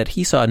 Orlov said that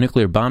he saw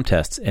nuclear bomb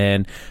tests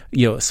and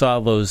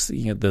saw those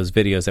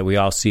videos that we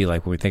all see,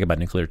 like when we think about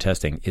nuclear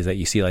testing, is that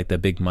you see like the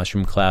big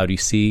mushroom cloud, you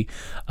see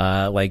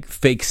like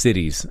fake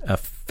cities,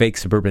 fake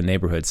suburban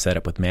neighborhoods set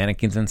up with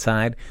mannequins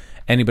inside.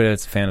 Anybody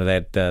that's a fan of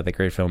that, the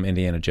great film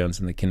Indiana Jones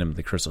and the Kingdom of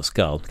the Crystal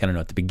Skull, kind of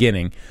know at the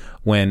beginning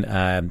when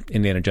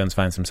Indiana Jones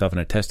finds himself in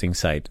a testing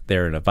site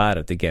there in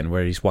Nevada again,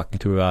 where he's walking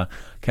through a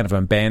kind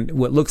of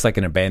what looks like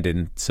an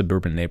abandoned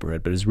suburban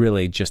neighborhood, but is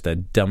really just a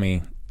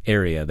dummy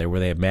area there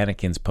where they have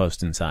mannequins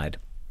posted inside.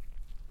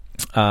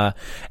 And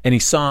he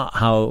saw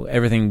how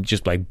everything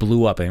just like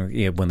blew up,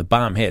 and when the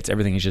bomb hits,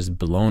 everything is just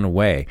blown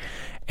away.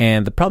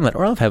 And the problem that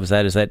Orlov had with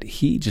that is that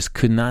he just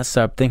could not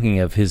stop thinking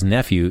of his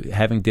nephew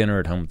having dinner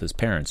at home with his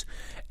parents.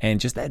 And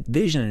just that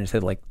vision in his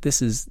head, like,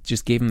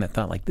 just gave him that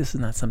thought, like, this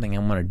is not something I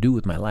want to do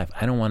with my life.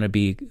 I don't want to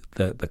be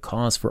the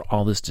cause for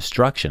all this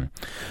destruction.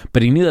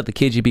 But he knew that the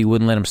KGB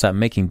wouldn't let him stop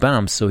making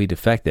bombs, so he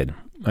defected,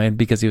 right?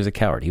 Because he was a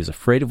coward. He was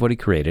afraid of what he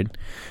created.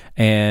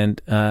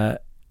 And so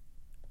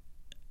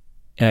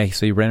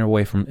he ran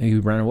away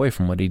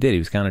from what he did. He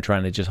was kind of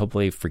trying to just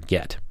hopefully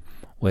forget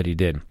what he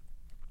did.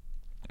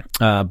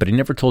 But he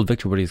never told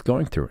Victor what he was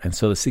going through. And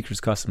so the secrets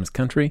cost him his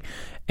country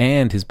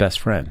and his best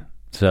friend.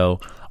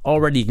 So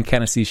already you can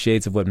kind of see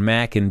shades of what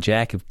Mac and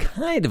Jack have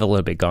kind of a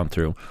little bit gone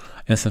through,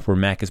 in a sense where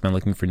Mac has been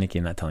looking for Nikki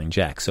and not telling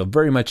Jack. So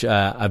very much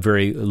a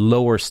very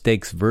lower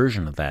stakes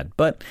version of that.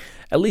 But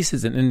at least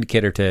it's an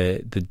indicator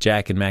to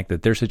Jack and Mac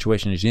that their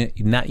situation is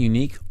not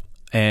unique,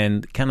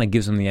 and kind of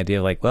gives them the idea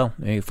of like, well,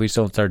 if we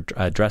don't start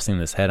addressing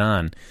this head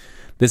on,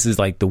 this is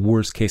like the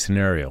worst case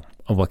scenario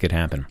of what could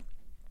happen.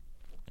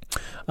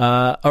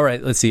 All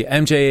right, let's see.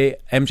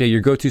 MJ,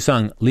 your go-to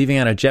song, Leaving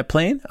on a Jet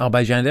Plane, all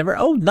by John Denver.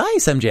 Oh,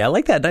 nice, MJ. I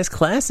like that. Nice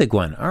classic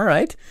one. All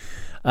right.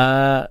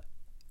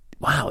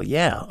 Wow,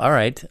 yeah. All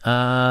right.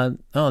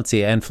 Let's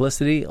see. And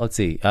Felicity, let's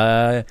see.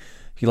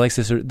 He likes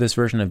this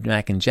version of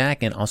Mac and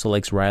Jack, and also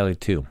likes Riley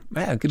too.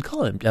 Yeah, good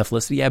call,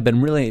 Felicity. Yeah, I've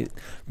been really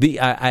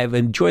I've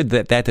enjoyed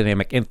that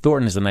dynamic, and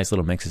Thornton is a nice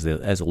little mix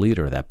as a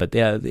leader of that. But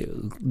yeah,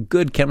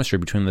 good chemistry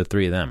between the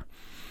three of them.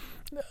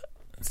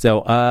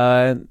 So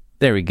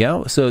there we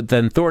go. So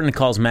then Thornton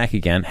calls Mac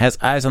again, has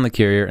eyes on the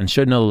carrier, and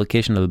should know the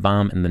location of the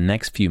bomb in the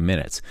next few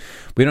minutes.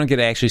 We don't get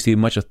to actually see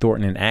much of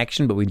Thornton in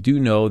action, but we do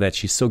know that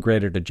she's so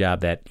great at her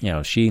job that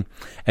she,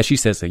 as she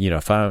says,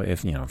 if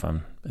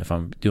I'm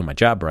doing my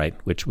job right,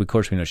 which of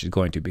course we know she's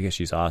going to because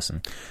she's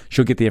awesome,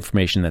 she'll get the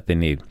information that they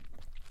need.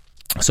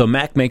 So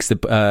Mac makes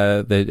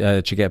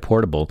the Chiget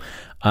portable.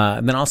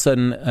 Then all of a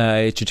sudden,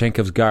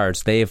 Shevchenkov's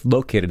guards, they have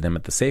located them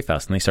at the safe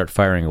house, and they start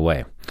firing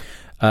away.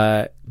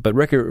 But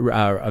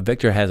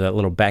Victor has a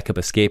little backup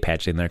escape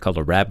hatch in there called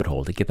a rabbit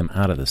hole to get them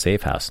out of the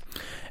safe house.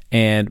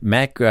 And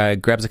Mac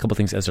grabs a couple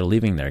things as they're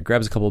leaving there.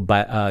 Grabs a couple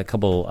bags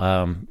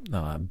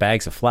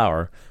of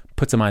flour,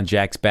 puts them on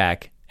Jack's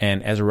back,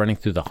 and as we're running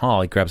through the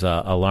hall, he grabs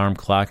an alarm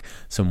clock,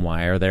 some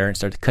wire there, and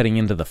starts cutting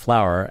into the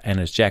flour. And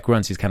as Jack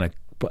runs, he's kind of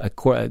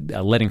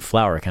letting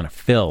flour kind of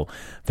fill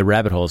the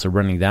rabbit holes that are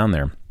running down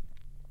there.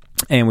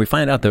 And we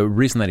find out the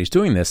reason that he's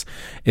doing this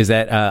is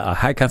that a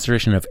high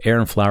concentration of air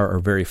and flour are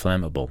very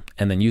flammable.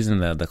 And then using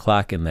the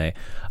clock and the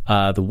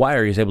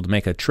wire, he's able to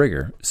make a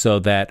trigger so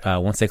that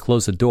once they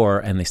close the door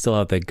and they still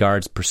have the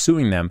guards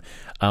pursuing them,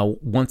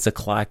 once the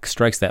clock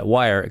strikes that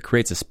wire, it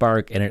creates a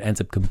spark and it ends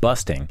up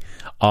combusting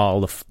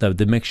all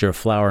the mixture of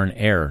flour and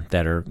air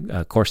that are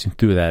coursing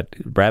through that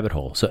rabbit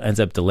hole. So it ends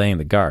up delaying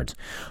the guards.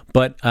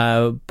 But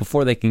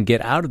before they can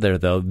get out of there,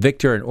 though,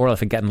 Victor and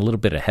Orlov had gotten a little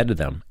bit ahead of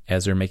them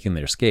as they're making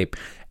their escape.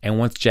 And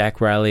once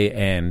Jack, Riley,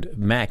 and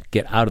Mac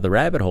get out of the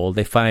rabbit hole,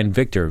 they find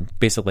Victor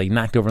basically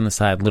knocked over on the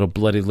side,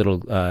 bloody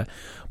little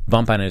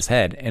bump on his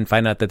head, and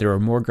find out that there were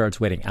more guards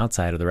waiting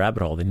outside of the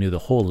rabbit hole. They knew the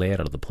whole layout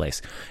of the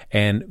place,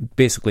 and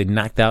basically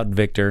knocked out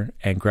Victor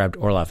and grabbed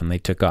Orlov, and they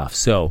took off.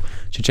 So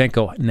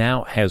Chichenko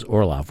now has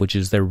Orlov, which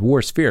is their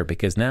worst fear,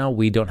 because now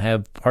we don't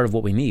have part of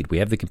what we need. We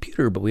have the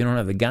computer, but we don't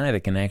have the guy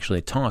that can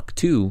actually talk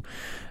to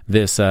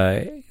this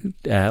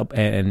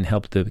and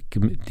help to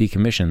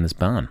decommission this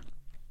bomb.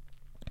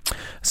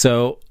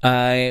 So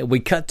we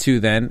cut to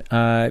then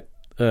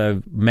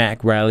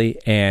Mac, Riley,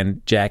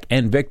 and Jack,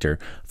 and Victor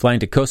flying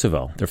to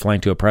Kosovo. They're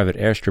flying to a private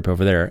airstrip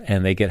over there,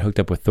 and they get hooked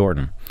up with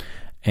Thornton.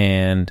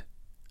 And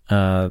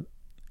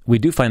we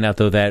do find out,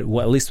 though, that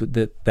at least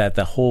that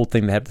the whole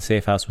thing to have the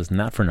safe house was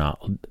not for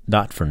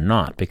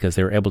naught, because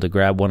they were able to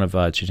grab one of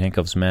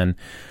Chichenkov's men's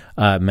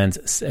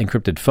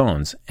encrypted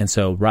phones, and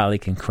so Riley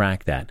can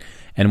crack that.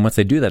 And once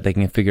they do that, they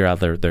can figure out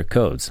their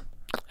codes.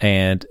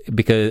 And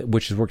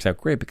which works out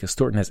great because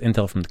Thornton has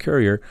intel from the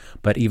courier,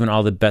 but even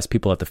all the best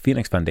people at the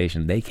Phoenix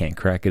Foundation, they can't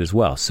crack it as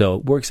well. So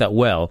it works out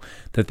well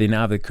that they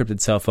now have the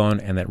encrypted cell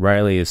phone, and that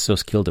Riley is so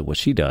skilled at what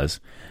she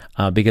does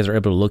because they're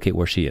able to locate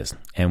where she is.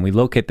 And we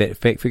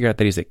figure out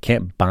that he's at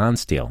Camp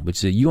Bonsteel, which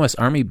is a U.S.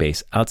 Army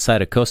base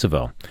outside of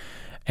Kosovo.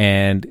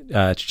 And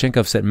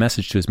Chichenkov sent a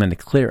message to his men to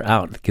clear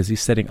out because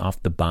he's setting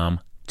off the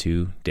bomb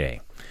today.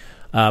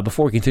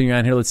 Before we continue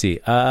on here, let's see.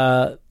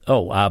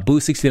 Boo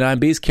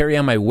 69B's Carry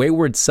On My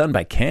Wayward Son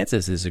by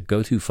Kansas is a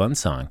go-to fun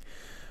song.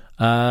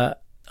 Man.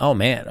 All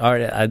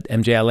right,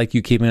 MJ, I like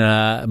you keeping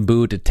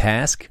Boo to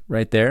task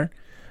right there.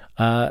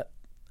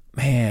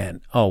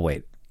 Man. Oh,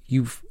 wait.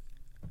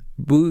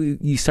 Boo,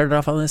 you started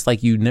off on this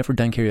like you've never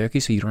done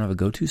karaoke, so you don't have a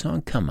go-to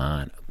song? Come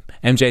on.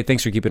 MJ,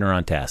 thanks for keeping her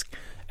on task.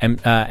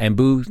 And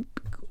Boo,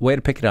 way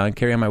to pick it on.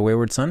 Carry On My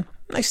Wayward Son.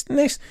 Nice,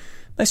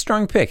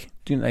 strong pick.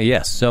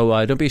 Yes.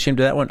 So don't be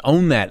ashamed of that one.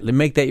 Own that.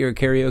 Make that your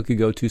karaoke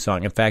go-to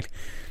song. In fact,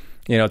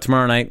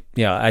 tomorrow night,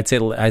 I'd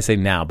say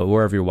now, but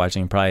wherever you're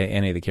watching, probably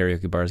any of the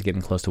karaoke bars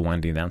getting close to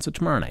winding down. So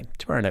tomorrow night,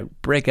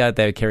 break out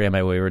that Carry On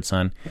My Wayward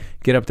Son.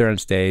 Get up there on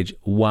stage,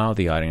 wow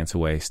the audience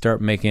away.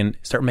 Start making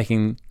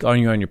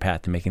on your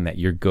path to making that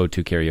your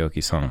go-to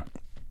karaoke song.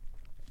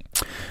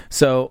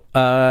 So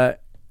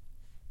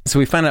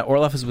we find out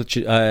Orlov is with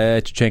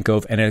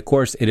Chichenkov, and of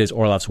course it is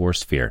Orlov's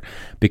worst fear,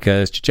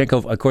 because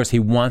Chichenkov, of course, he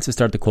wants to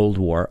start the Cold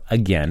War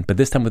again, but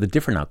this time with a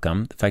different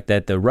outcome, the fact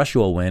that Russia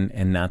will win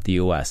and not the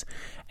U.S.,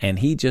 and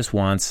he just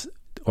wants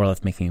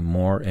Orlov making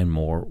more and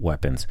more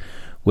weapons,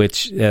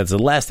 which is the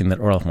last thing that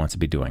Orlov wants to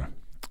be doing.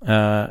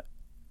 Now,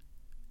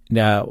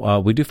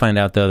 we do find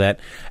out, though, that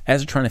as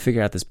they're trying to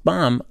figure out this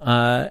bomb,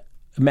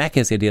 Mac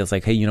has the idea, it's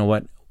like, hey, you know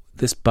what?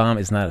 This bomb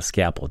is not a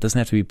scalpel. It doesn't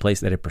have to be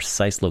placed at a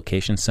precise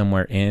location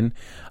somewhere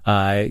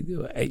at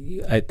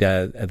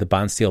the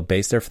Bonsteel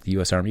base there for the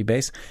U.S. Army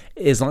base.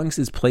 As long as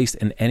it's placed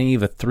in any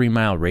of a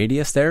 3-mile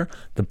radius there,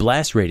 the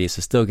blast radius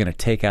is still going to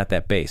take out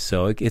that base.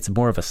 So it's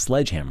more of a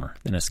sledgehammer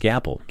than a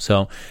scalpel.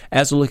 So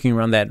as we're looking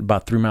around that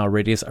about 3-mile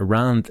radius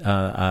around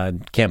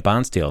Camp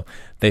Bonsteel,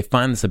 they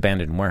find this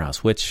abandoned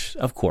warehouse, which,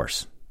 of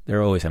course,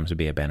 there always happens to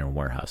be an abandoned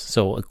warehouse.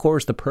 So, of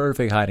course, the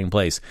perfect hiding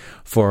place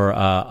for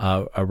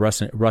a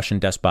Russian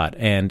despot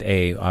and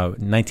a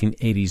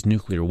 1980s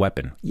nuclear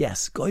weapon.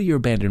 Yes, go to your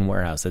abandoned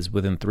warehouse that's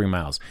within 3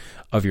 miles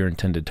of your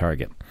intended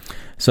target.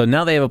 So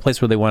now they have a place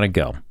where they want to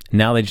go.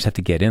 Now they just have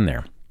to get in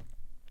there.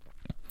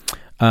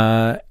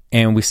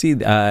 And we see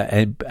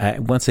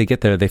once they get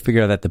there, they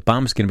figure out that the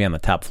bomb is going to be on the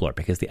top floor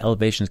because the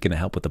elevation is going to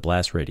help with the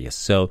blast radius.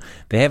 So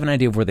they have an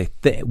idea of where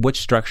which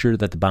structure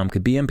that the bomb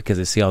could be in because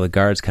they see all the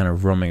guards kind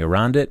of roaming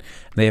around it.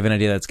 They have an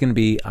idea that it's going to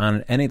be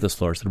on any of those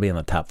floors. It'll be on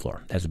the top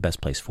floor. That's the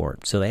best place for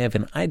it. So they have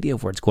an idea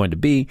of where it's going to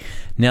be.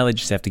 Now they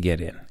just have to get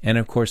in. And,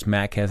 of course,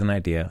 Mac has an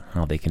idea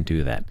how they can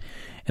do that.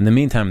 In the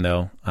meantime,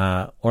 though,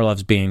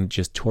 Orlov's being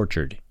just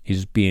tortured.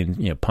 He's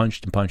being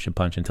punched and punched and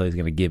punched until he's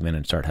going to give in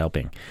and start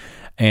helping.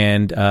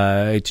 And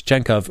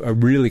Chichenkov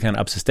really kind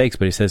of ups the stakes,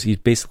 but he says he's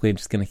basically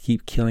just going to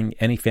keep killing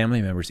any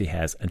family members he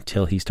has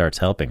until he starts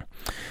helping.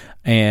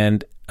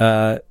 And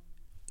Chichenkov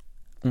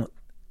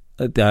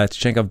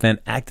then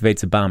activates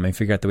the bomb and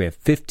figure out that we have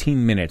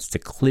 15 minutes to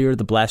clear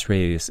the blast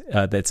radius.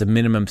 That's a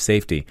minimum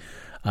safety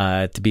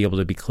to be able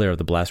to be clear of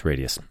the blast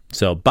radius.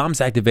 So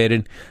bomb's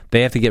activated.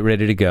 They have to get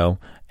ready to go.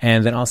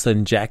 And then all of a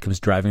sudden, Jack comes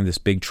driving this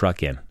big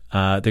truck in.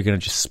 They're going to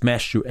just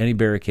smash through any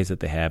barricades that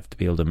they have to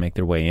be able to make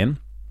their way in.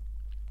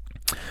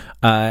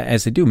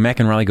 As they do, Mac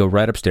and Riley go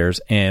right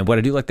upstairs, and what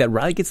I do like that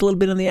Riley gets a little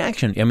bit in the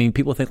action. I mean,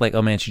 people think like,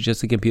 oh man, she's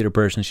just a computer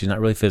person, she's not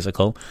really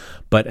physical,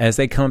 but as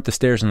they come up the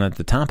stairs and at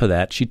the top of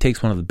that, she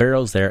takes one of the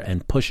barrels there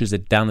and pushes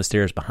it down the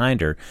stairs behind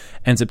her,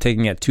 ends up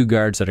taking out 2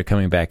 guards that are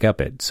coming back up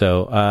it.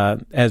 So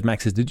as Mac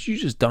says, did you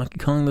just Donkey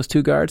Kong those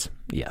 2 guards?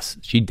 Yes,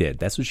 she did.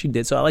 That's what she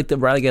did. So I like that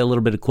Riley get a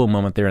little bit of cool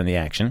moment there in the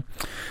action.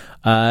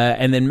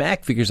 And then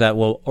Mac figures out,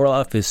 well,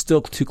 Orloff is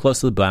still too close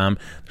to the bomb.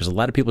 There's a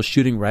lot of people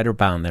shooting right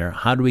around there.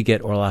 How do we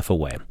get Orloff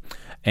away?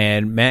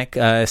 And Mac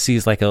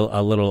sees like a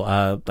little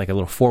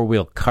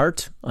 4-wheel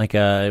cart, like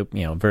a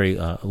very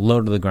low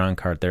to the ground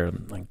cart there.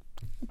 Like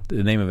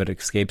the name of it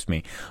escapes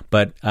me,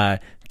 but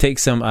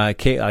takes some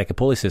like a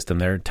pulley system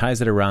there,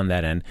 ties it around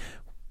that end,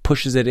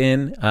 pushes it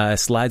in,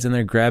 slides in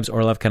there, grabs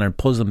Orloff, kind of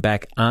pulls them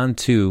back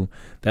onto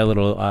that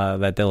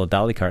little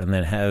dolly cart, and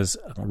then has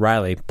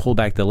Riley pull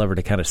back the lever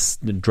to kind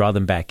of draw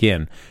them back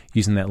in,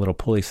 using that little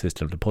pulley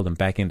system to pull them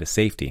back into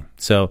safety.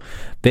 So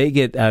they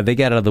get out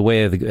of the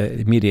way of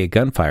the immediate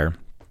gunfire.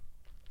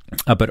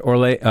 But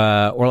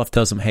Orloff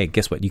tells him, hey,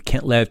 guess what? You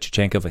can't let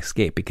Chuchenkov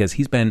escape because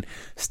he's been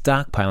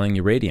stockpiling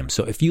uranium.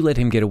 So if you let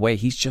him get away,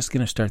 he's just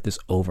going to start this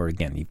over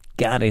again. You've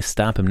got to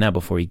stop him now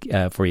before he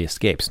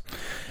escapes.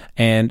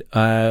 And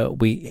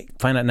we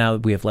find out now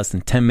that we have less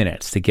than 10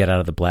 minutes to get out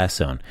of the blast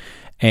zone.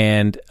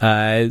 And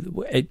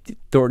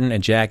Thornton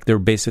and Jack, they're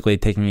basically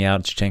taking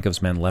out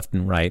Chechenkov's men left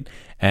and right,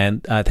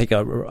 and take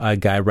a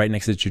guy right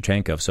next to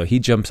Chuchenkov. So he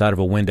jumps out of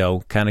a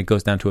window, kind of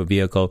goes down to a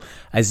vehicle.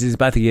 As he's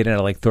about to get in,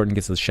 like Thornton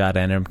gets a shot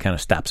at him, kind of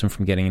stops him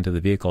from getting into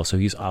the vehicle. So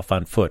he's off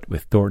on foot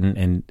with Thornton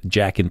and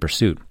Jack in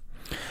pursuit.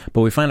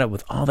 But we find out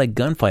with all that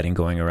gunfighting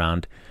going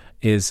around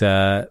is,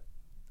 as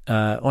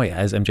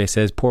MJ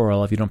says, poor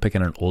Orloff, you don't pick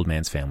on an old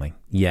man's family.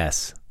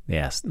 Yes.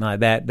 No,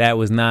 that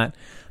was not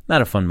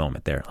a fun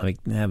moment there. I mean,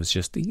 that was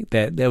just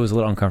that was a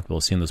little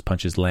uncomfortable seeing those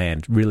punches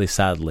land really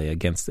solidly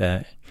against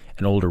an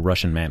older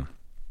Russian man.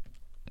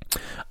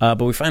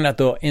 But we find out,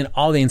 though, in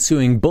all the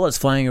ensuing bullets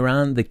flying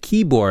around, the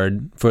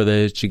keyboard for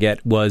the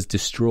Chaget was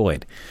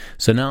destroyed.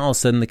 So now all of a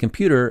sudden the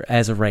computer,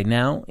 as of right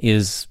now,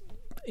 is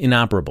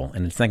inoperable,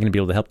 and it's not going to be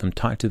able to help them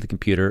talk to the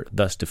computer,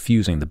 thus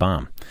defusing the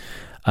bomb.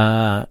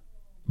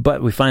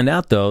 But we find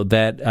out, though,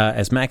 that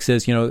as Max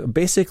says,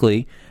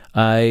 basically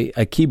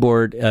a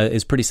keyboard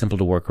is pretty simple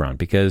to work around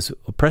because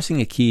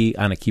pressing a key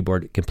on a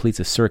keyboard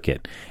completes a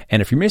circuit.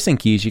 And if you're missing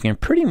keys, you can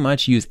pretty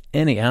much use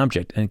any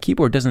object. And a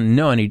keyboard doesn't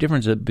know any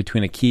difference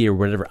between a key or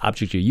whatever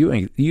object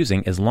you're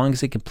using as long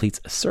as it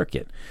completes a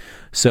circuit.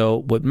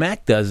 So what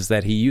Mac does is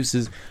that he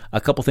uses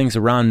a couple things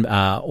around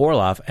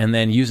Orloff and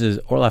then uses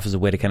Orloff as a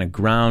way to kind of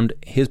ground.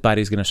 His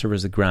body is going to serve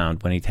as the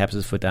ground when he taps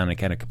his foot down and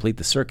kind of complete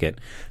the circuit.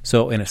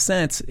 So in a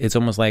sense, it's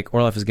almost like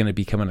Orloff is going to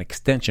become an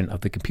extension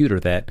of the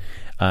computer that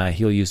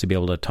he'll use to be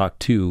able to talk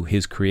to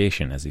his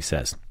creation, as he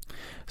says.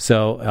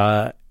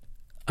 So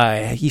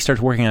he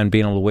starts working on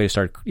being able to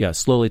start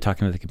slowly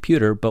talking to the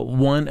computer, but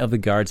one of the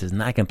guards is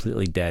not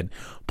completely dead,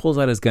 pulls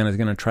out his gun, is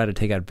going to try to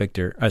take out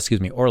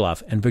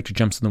Orloff, and Victor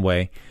jumps in the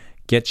way,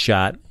 gets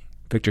shot.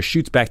 Victor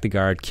shoots back the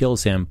guard,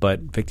 kills him, but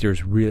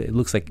Victor's it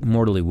looks like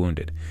mortally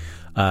wounded.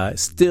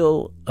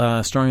 Still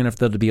strong enough,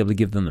 though, to be able to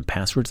give them the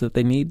passwords that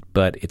they need,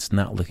 but it's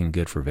not looking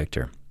good for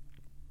Victor.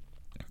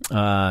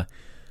 There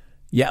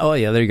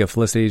you go.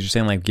 Felicity, you're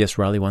saying, like, yes,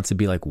 Riley wants to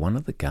be like one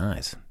of the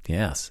guys.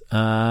 Yes.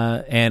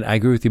 And I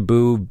agree with you,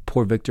 Boo.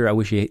 Poor Victor. I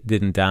wish he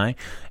didn't die.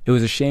 It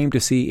was a shame to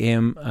see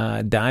him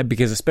die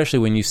because especially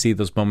when you see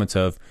those moments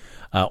of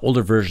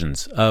older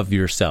versions of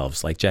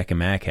yourselves like Jack and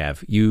Mac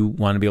have, you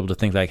want to be able to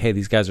think like, hey,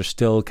 these guys are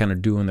still kind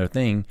of doing their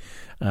thing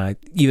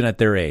even at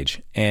their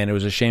age. And it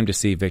was a shame to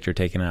see Victor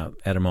taken out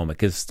at a moment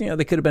because,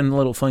 they could have been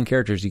little fun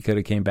characters. He could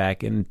have came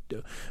back and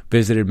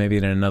visited maybe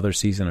in another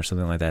season or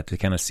something like that to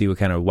kind of see what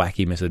kind of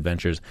wacky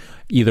misadventures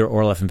either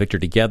Orloff and Victor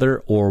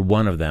together or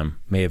one of them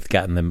may have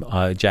gotten them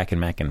Jack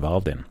and Mac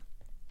involved in.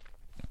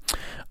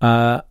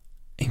 But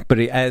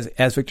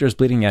as Victor is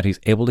bleeding out, he's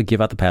able to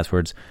give out the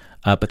passwords,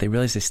 but they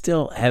realize they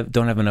still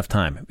don't have enough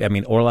time. I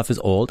mean, Orloff is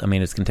old. I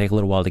mean, it's going to take a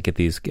little while to get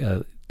these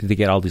to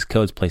get all these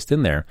codes placed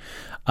in there.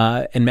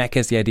 And Mac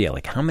has the idea,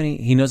 like how many.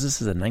 He knows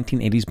this is a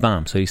 1980s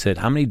bomb, so he said,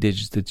 "How many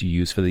digits did you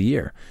use for the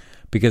year?"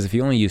 Because if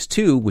you only use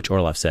 2, which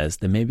Orloff says,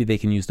 then maybe they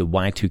can use the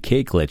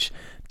Y2K glitch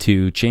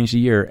to change the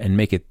year and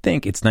make it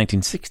think it's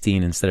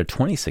 1916 instead of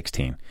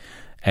 2016.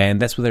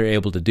 And that's what they're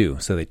able to do.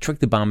 So they trick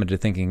the bomb into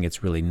thinking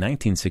it's really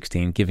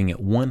 1916, giving it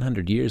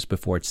 100 years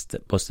before it's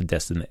supposed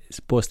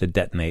to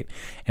detonate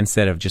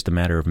instead of just a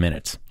matter of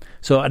minutes.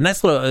 So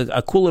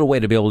a cool little way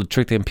to be able to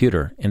trick the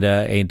computer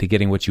into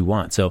getting what you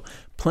want. So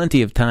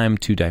plenty of time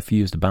to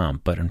defuse the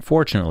bomb. But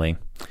unfortunately,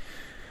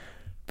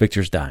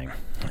 Victor's dying.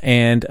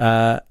 And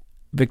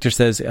Victor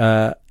says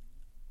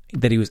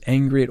that he was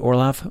angry at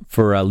Orloff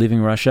for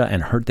leaving Russia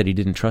and hurt that he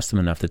didn't trust him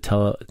enough to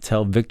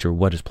tell Victor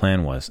what his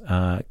plan was,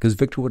 because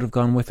Victor would have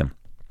gone with him,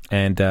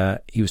 and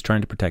he was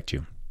trying to protect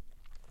you.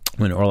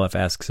 When Orloff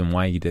asks him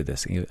why he did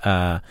this,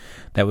 that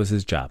was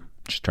his job,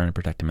 just trying to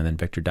protect him, and then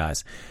Victor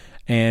dies.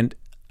 And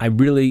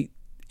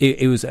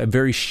it was a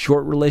very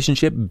short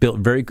relationship, built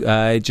very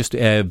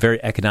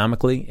very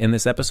economically in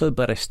this episode,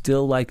 but I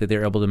still like that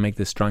they're able to make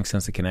this strong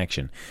sense of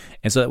connection.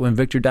 And so that when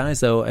Victor dies,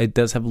 though, it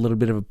does have a little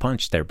bit of a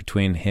punch there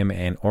between him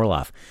and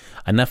Orlov.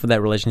 Enough of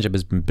that relationship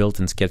has been built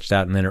and sketched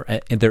out, and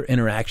their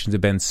interactions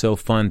have been so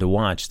fun to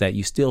watch that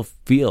you still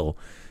feel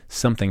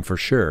something for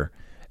sure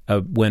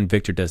when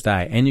Victor does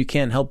die. And you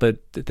can't help but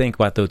think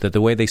about that the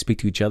way they speak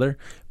to each other,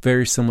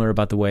 very similar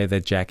about the way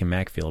that Jack and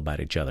Mac feel about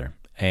each other.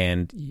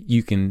 And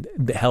you can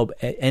help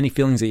any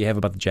feelings that you have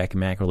about the Jack and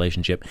Mac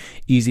relationship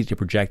easy to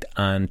project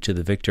onto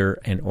the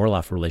Victor and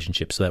Orlov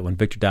relationship, so that when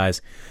Victor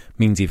dies,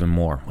 means even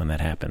more when that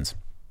happens.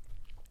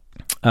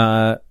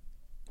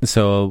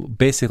 So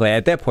basically,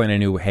 at that point, I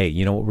knew, hey,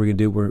 you know what we're going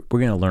to do? We're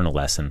going to learn a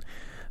lesson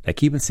that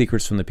keeping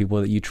secrets from the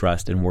people that you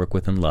trust and work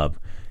with and love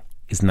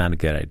is not a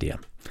good idea.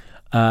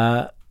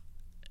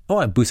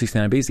 Boo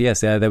 69Bs,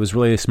 yes, that was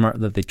really smart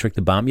that they tricked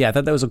the bomb. Yeah, I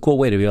thought that was a cool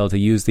way to be able to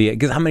use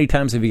because how many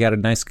times have you got a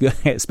nice, good,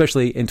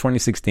 especially in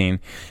 2016,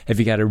 have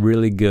you got a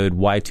really good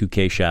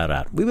Y2K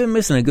shout-out? We've been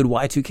missing a good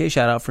Y2K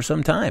shout-out for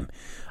some time.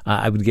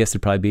 I would guess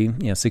it'd probably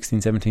be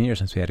 16, 17 years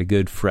since we had a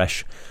good,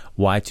 fresh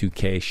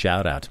Y2K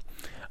shout-out.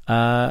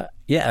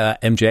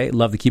 MJ,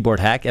 love the keyboard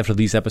hack. After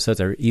these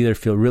episodes, I either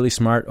feel really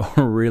smart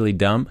or really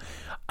dumb.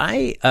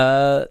 I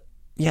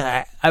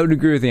would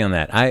agree with you on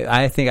that.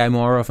 I think I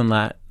more often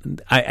not.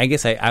 I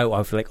guess I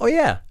feel like, oh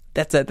yeah,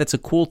 that's a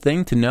cool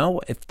thing to know.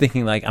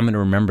 Thinking like I'm going to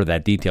remember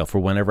that detail for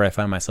whenever I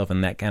find myself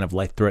in that kind of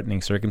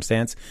life-threatening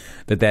circumstance,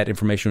 that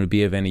information would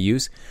be of any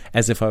use,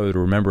 as if I would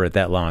remember it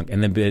that long,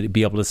 and then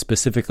be able to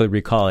specifically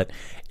recall it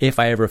if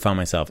I ever found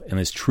myself in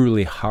this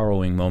truly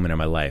harrowing moment in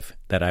my life,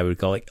 that I would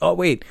go like, oh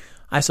wait,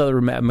 I saw the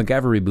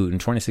MacGyver reboot in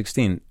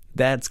 2016.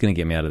 That's going to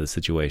get me out of this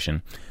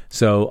situation.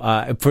 So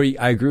I agree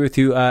with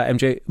you,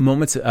 MJ.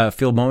 Moments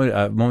feel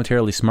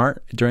momentarily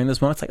smart during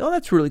those moments. Like, oh,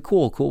 that's really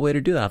cool way to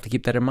do that. I'll have to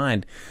keep that in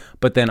mind.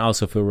 But then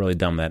also feel really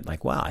dumb that,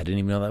 like, wow, I didn't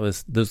even know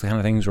those kind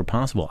of things were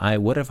possible.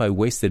 What if I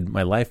wasted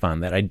my life on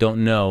that? I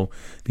don't know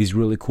these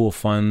really cool,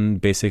 fun,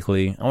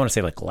 basically, I want to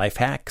say like life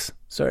hacks.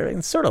 Sort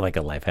of like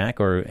a life hack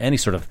or any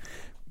sort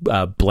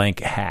of blank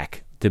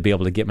hack to be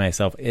able to get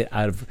myself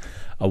out of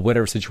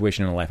whatever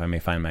situation in life I may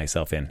find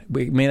myself in.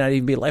 It may not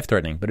even be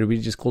life-threatening, but it would be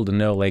just cool to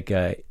know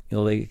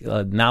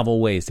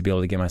novel ways to be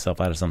able to get myself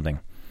out of something.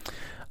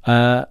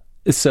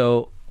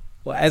 So,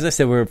 as I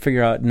said, we're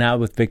figuring out now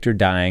with Victor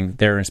dying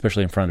there,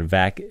 especially in front of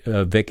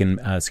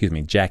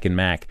Jack and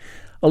Mac,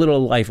 a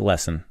little life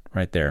lesson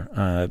right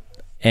there.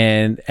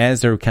 And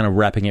as they're kind of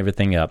wrapping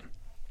everything up,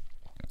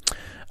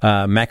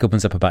 Mac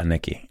opens up about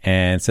Nikki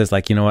and says,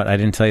 like, you know what, I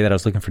didn't tell you that I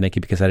was looking for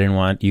Nikki because I didn't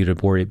want you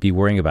to be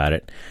worrying about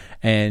it.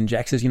 And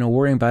Jack says,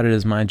 worrying about it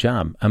is my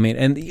job. I mean,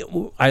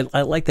 and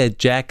I like that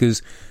Jack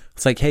is,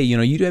 it's like, hey,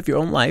 you do have your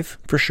own life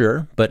for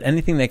sure, but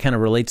anything that kind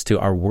of relates to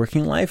our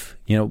working life,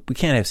 we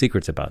can't have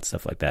secrets about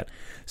stuff like that.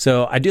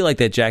 So I do like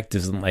that Jack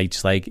doesn't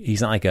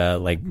he's not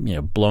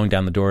blowing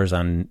down the doors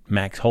on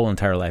Mac's whole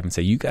entire life and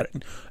say, you got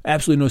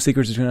absolutely no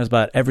secrets between us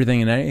about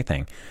everything and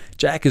anything.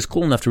 Jack is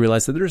cool enough to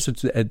realize that there's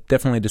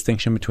definitely a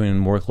distinction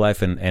between work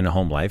life and a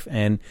home life.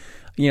 And,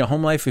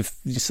 home life, if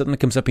something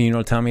comes up and you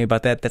don't tell me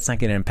about that, that's not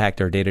going to impact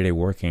our day-to-day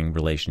working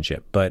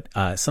relationship. But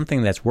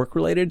something that's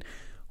work-related,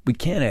 we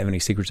can't have any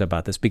secrets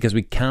about this because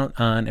we count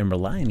on and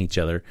rely on each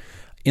other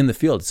in the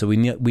field. So we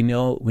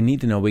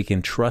need to know we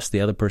can trust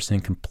the other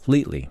person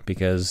completely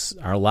because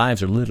our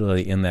lives are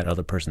literally in that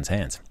other person's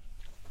hands.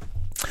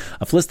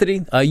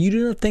 Felicity, you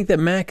do not think that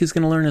Mac is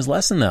going to learn his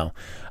lesson, though.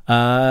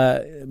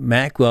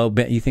 Mac,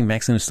 you think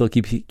Mac's going to still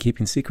keep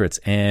keeping secrets.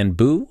 And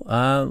Boo,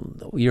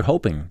 you're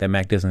hoping that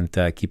Mac doesn't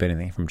keep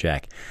anything from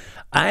Jack.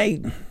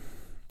 I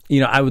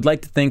would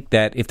like to think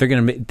that if they're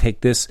going to take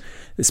this,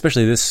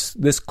 especially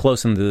this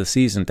close into the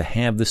season, to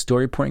have this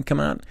story point come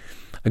out,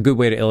 a good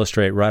way to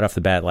illustrate right off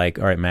the bat, like,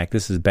 all right, Mac,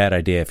 this is a bad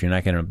idea if you're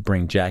not going to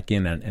bring Jack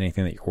in on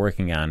anything that you're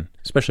working on,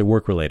 especially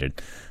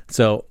work-related.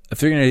 So if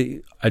they're going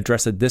to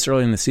address it this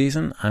early in the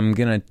season, I'm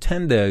going to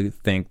tend to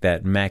think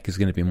that Mac is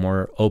going to be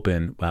more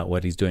open about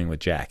what he's doing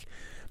with Jack,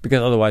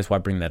 because otherwise, why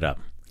bring that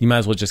up? You might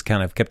as well just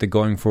kind of kept it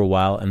going for a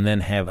while and then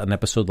have an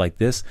episode like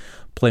this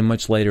play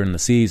much later in the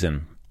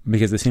season,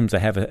 because it seems to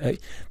have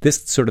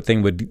this sort of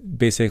thing would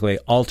basically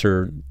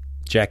alter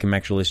Jack and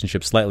Mac's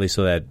relationship slightly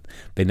so that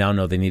they now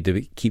know they need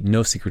to keep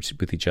no secrets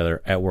with each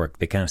other at work.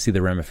 They kind of see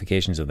the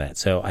ramifications of that.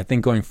 So I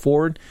think going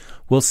forward,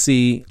 we'll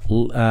see.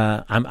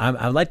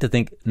 I'd like to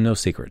think no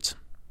secrets,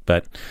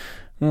 but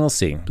we'll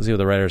see. We'll see what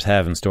the writers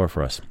have in store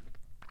for us.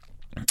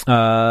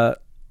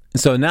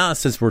 So now,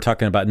 since we're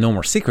talking about no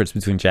more secrets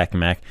between Jack and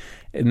Mac,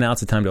 now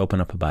it's the time to open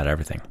up about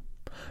everything.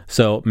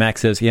 So Mac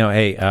says,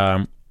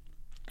 hey,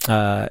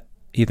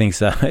 he thinks,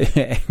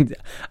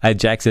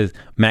 Jack says,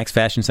 Mac's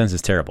fashion sense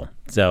is terrible.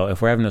 So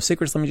if we're having no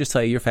secrets, let me just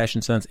tell you, your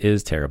fashion sense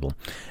is terrible.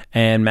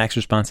 And Mac's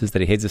response is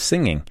that he hates his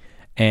singing.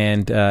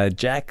 And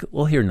Jack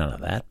will hear none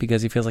of that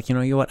because he feels like, you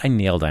know what, I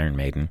nailed Iron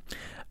Maiden.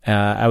 He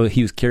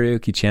was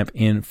karaoke champ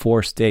in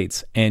 4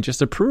 states. And just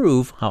to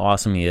prove how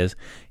awesome he is,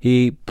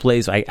 he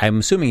plays, I'm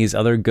assuming his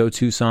other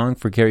go-to song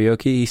for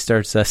karaoke, he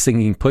starts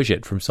singing Push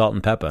It from Salt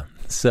and Pepper.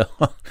 So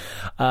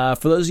for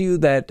those of you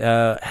that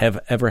have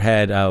ever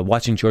had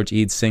watching George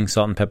Eads sing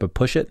Salt and Pepper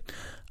Push It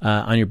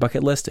on your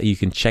bucket list, you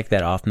can check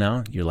that off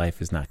now. Your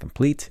life is not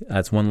complete.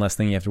 That's one less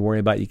thing you have to worry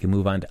about. You can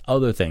move on to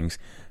other things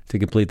to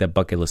complete that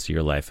bucket list of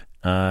your life.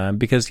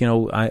 Because,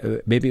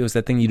 maybe it was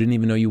that thing you didn't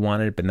even know you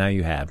wanted, but now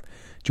you have.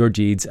 George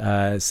Eads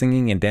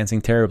singing and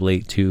dancing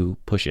terribly to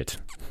Push It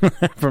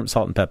from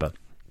Salt and Pepper.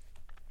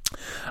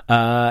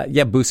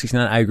 Boo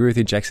 69, I agree with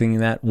you. Jack singing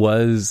that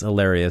was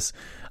hilarious.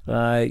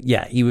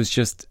 He was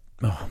just,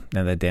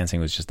 that dancing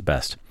was just the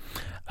best.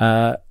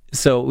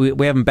 So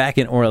we have him back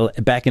in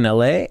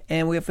LA,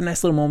 and we have a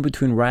nice little moment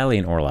between Riley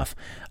and Orloff.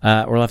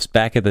 Orloff's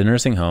back at the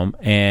nursing home,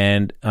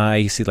 and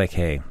you see,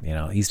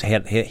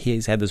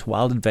 he's had this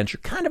wild adventure,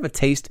 kind of a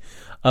taste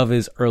of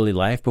his early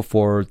life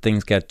before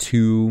things got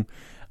too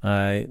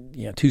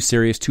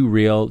serious, too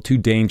real, too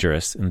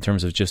dangerous in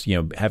terms of just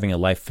having a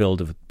life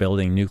filled with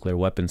building nuclear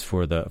weapons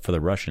for the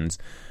Russians.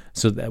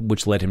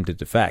 Which led him to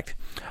defect.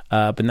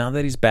 But now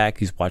that he's back,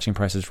 he's watching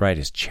Price is Right.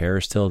 His chair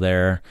is still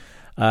there.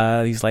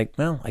 He's like,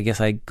 well, I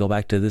guess I go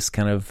back to this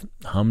kind of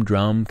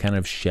humdrum kind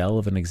of shell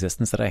of an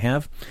existence that I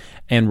have.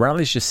 And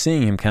Riley's just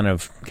seeing him kind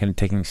of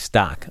taking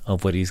stock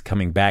of what he's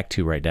coming back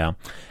to right now,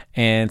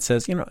 and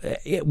says,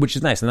 which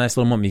is nice, a nice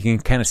little moment. You can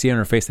kind of see on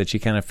her face that she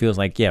kind of feels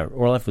like,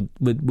 Orloff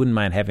wouldn't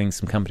mind having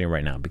some company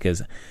right now,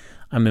 because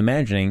I'm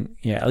imagining,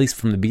 at least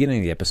from the beginning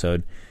of the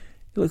episode,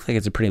 it looks like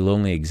it's a pretty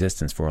lonely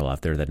existence for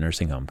Orloff there at that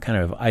nursing home, kind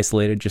of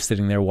isolated, just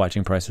sitting there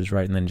watching Price is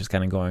Right, and then just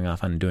kind of going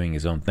off on doing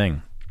his own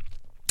thing.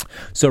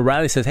 So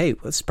Riley says, "Hey,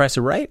 let's Price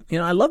it Right.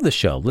 I love this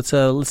show. Let's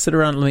sit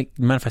around. Mind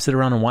if I sit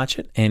around and watch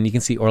it?" And you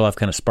can see Orloff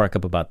kind of spark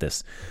up about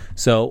this.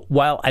 So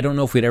while I don't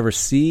know if we'd ever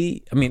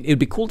see, it'd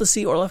be cool to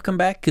see Orloff come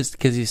back because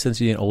he's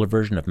essentially an older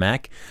version of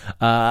Mac.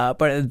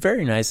 But at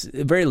the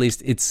very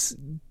least, it's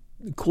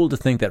cool to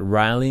think that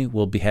Riley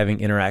will be having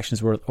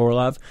interactions with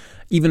Orloff,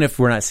 even if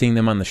we're not seeing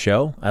them on the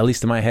show. At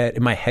least in my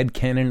head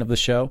canon of the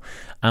show,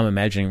 I'm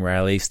imagining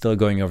Riley still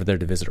going over there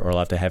to visit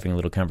Orloff, to having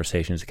little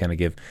conversations to kind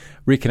of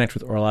reconnect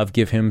with Orloff,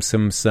 give him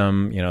some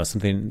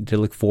something to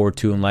look forward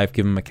to in life,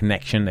 give him a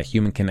connection, a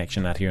human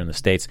connection out here in the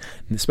States,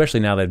 and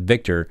especially now that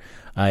Victor,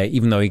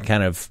 even though he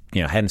kind of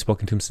hadn't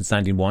spoken to him since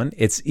 91,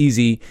 it's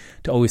easy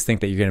to always think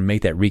that you're going to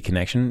make that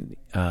reconnection.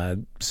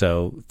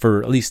 So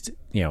for at least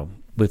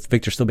with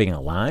Victor still being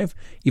alive,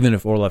 even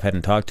if Orloff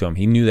hadn't talked to him,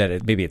 he knew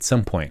that maybe at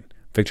some point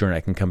Victor and I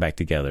can come back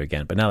together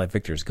again. But now that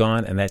Victor's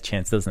gone and that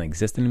chance doesn't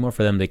exist anymore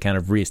for them, they kind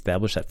of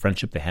reestablish that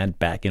friendship they had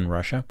back in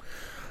Russia.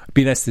 It'd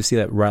be nice to see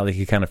that Riley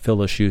could kind of fill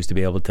those shoes, to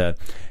be able to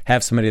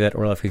have somebody that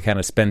Orloff could kind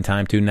of spend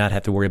time to, not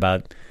have to worry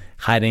about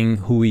hiding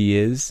who he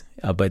is,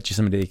 but just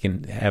somebody he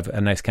can have a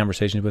nice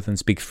conversation with and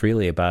speak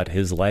freely about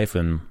his life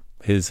and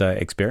his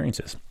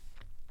experiences.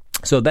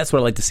 So that's what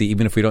I like to see.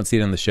 Even if we don't see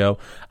it on the show,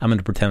 I'm going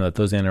to pretend that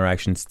those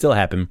interactions still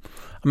happen.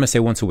 I'm going to say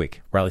once a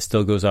week. Riley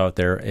still goes out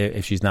there,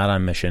 if she's not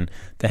on mission,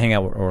 to hang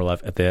out with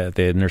Orloff at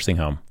the nursing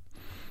home.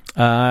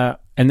 And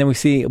then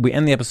we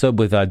end the episode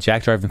with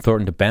Jack driving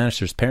Thornton to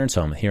Bannister's parents'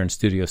 home here in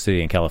Studio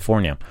City in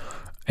California.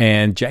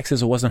 And Jack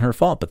says it wasn't her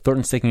fault, but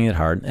Thornton's taking it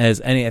hard,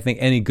 as I think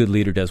any good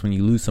leader does when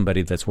you lose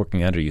somebody that's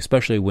working under you,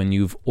 especially when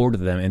you've ordered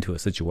them into a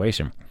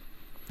situation.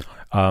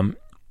 And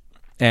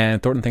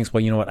Thornton thinks,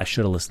 well, you know what? I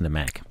should have listened to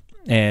Mac.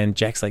 And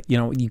Jack's like,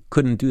 you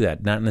couldn't do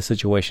that. Not in this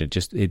situation.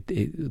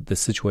 The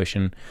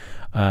situation,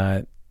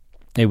 the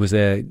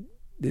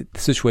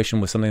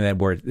situation was something that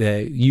where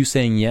you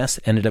saying yes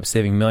ended up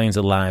saving millions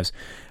of lives.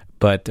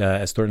 But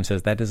as Thornton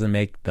says, that doesn't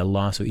make the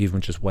loss of even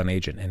just one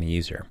agent any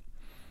easier.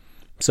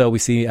 So we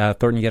see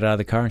Thornton get out of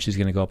the car, and she's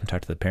going to go up and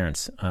talk to the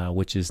parents,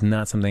 which is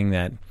not something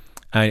that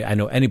I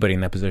know anybody in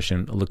that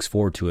position looks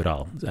forward to at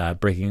all.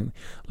 Letting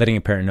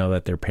a parent know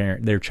that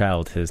their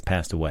child has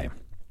passed away.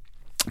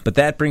 But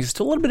that brings us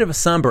to a little bit of a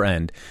somber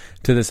end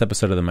to this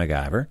episode of The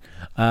MacGyver.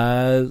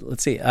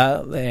 Let's see.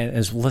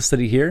 As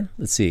listed here,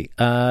 let's see.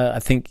 I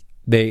think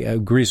they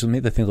agrees with me.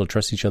 They think they'll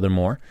trust each other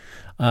more.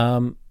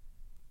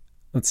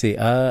 Let's see.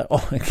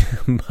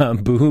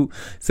 Boo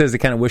says they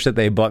kind of wish that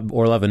they bought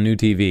Orlov a new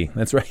TV.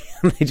 That's right.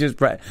 They just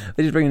bring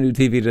a new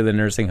TV to the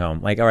nursing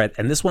home. Like, all right,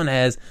 and this one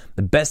has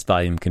the best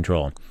volume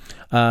control.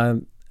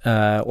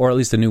 Or at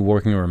least a new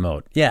working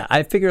remote. Yeah,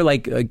 I figure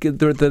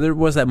there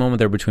was that moment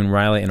there between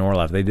Riley and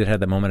Orloff. They did have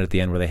that moment at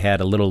the end where they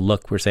had a little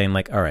look. We're saying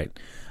like, all right,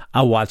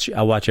 I'll watch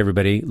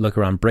everybody look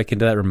around, break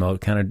into that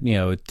remote, kind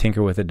of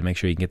tinker with it to make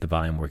sure you can get the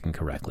volume working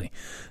correctly.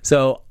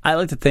 So I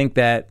like to think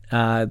that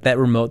that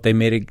remote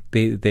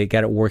they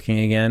got it working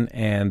again,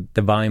 and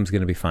the volume's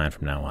going to be fine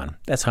from now on.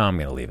 That's how I'm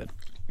going to leave it.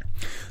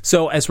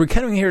 So as we're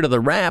coming here to the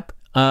wrap,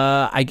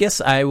 I guess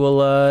I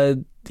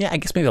will. I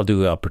guess maybe I'll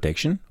do a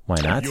prediction. Why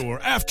not? Your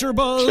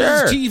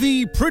AfterBuzz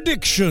TV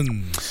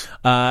predictions.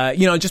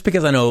 Just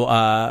because I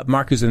know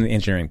Mark, who's in the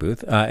engineering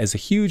booth, is a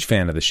huge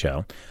fan of the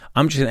show,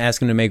 I'm just going to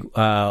ask him to make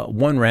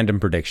one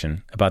random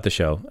prediction about the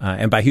show.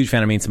 And by huge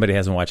fan, I mean somebody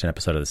hasn't watched an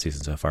episode of the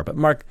season so far. But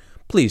Mark,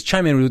 please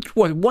chime in with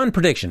one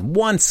prediction.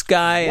 One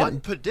sky.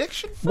 One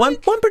prediction? One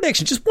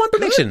prediction. Just one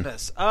prediction.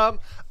 Goodness. I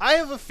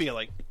have a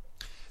feeling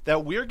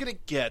that we're going to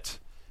get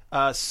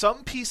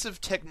some piece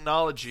of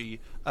technology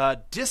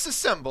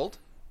disassembled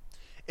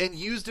and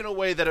used in a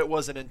way that it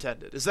wasn't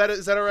intended. Is that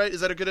all right?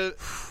 Is that a good?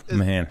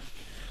 Man,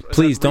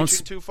 please don't.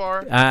 Too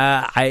far.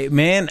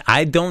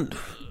 I don't.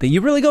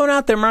 You really going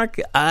out there, Mark?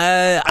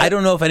 I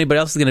don't know if anybody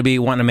else is going to be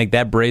wanting to make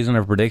that brazen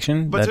of a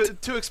prediction.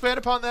 But to expand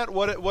upon that,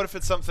 what if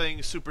it's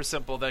something super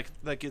simple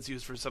that gets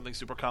used for something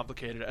super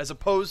complicated, as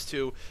opposed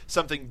to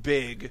something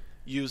big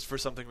used for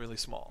something really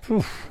small?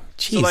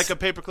 So like a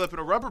paperclip and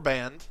a rubber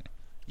band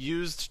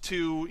used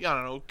to, I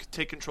don't know,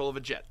 take control of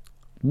a jet.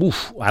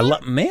 Oof, I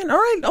love, man. All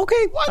right,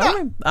 okay. Why not?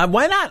 All right.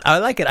 Why not? I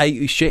like it.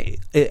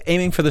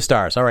 Aiming for the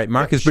stars. All right,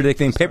 Mark is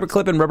predicting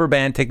paperclip and rubber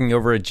band taking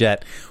over a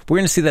jet. We're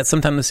going to see that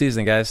sometime this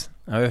season, guys.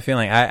 I have a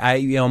feeling.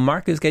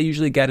 Mark has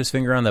usually got his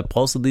finger on the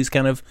pulse of these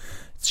kind of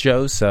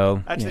shows.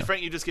 So actually,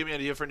 Frank, you just gave me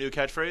an idea for a new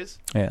catchphrase.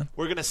 Yeah,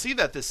 we're going to see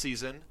that this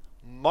season.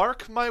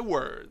 Mark my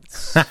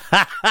words.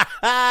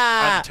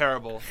 I'm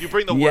terrible. You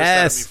bring the worst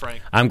out of me,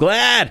 Frank. I'm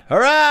glad.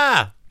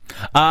 Hurrah!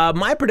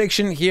 My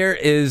prediction here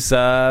is.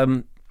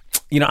 I'm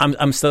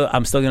still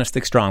going to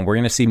stick strong. We're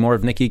going to see more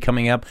of Nikki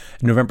coming up.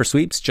 November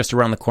sweeps just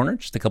around the corner,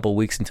 just a couple of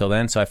weeks until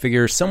then. So I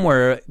figure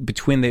somewhere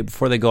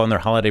before they go on their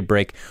holiday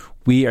break,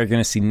 we are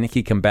going to see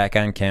Nikki come back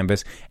on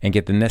canvas and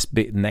get the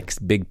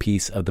next big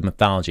piece of the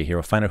mythology here.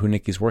 We'll find out who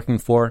Nikki's working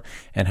for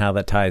and how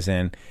that ties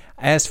in.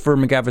 As for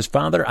MacGyver's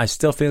father, I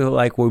still feel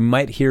like we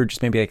might hear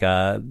just maybe like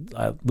a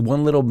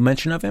one little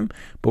mention of him,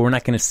 but we're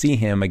not going to see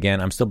him again.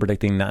 I'm still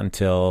predicting not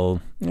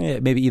until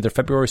maybe either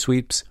February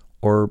sweeps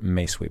or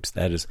May sweeps.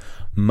 That is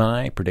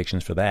my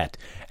predictions for that.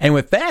 And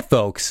with that,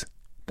 folks,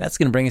 that's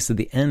going to bring us to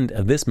the end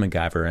of this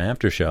MacGyver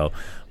After Show.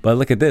 But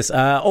look at this.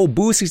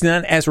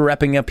 Boo69, as we're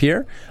wrapping up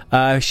here,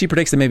 she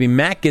predicts that maybe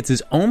Mac gets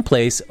his own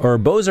place or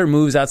Bozer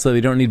moves out so they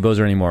don't need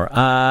Bozer anymore.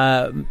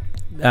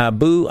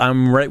 Boo,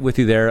 I'm right with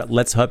you there.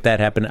 Let's hope that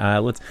happen.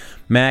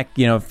 Mac,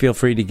 feel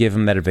free to give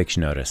him that eviction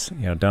notice.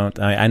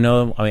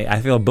 I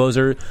feel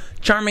Bozer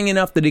charming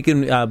enough that he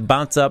can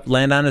bounce up,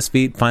 land on his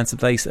feet, find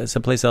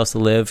someplace else to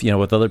live,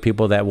 with other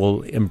people that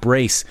will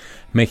embrace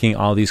making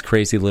all these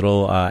crazy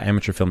little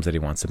amateur films that he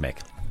wants to make.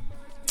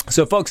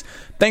 So, folks,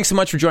 thanks so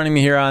much for joining me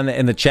here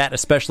in the chat,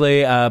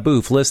 especially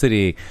Boo,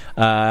 Felicity,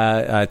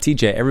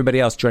 TJ, everybody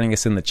else joining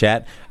us in the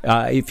chat.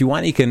 If you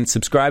want, you can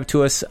subscribe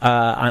to us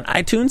on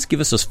iTunes.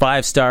 Give us those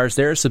 5 stars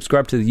there.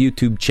 Subscribe to the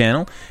YouTube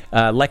channel.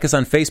 Like us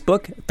on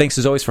Facebook. Thanks,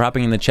 as always, for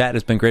hopping in the chat.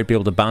 It's been great to be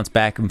able to bounce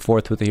back and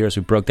forth with you here as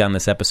we broke down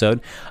this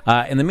episode.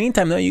 In the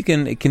meantime, though, you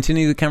can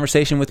continue the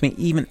conversation with me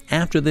even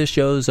after this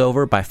show is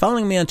over by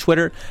following me on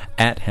Twitter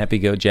at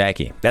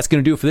HappyGoJackie. That's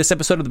going to do it for this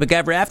episode of the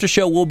MacGyver After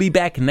Show. We'll be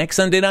back next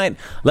Sunday night,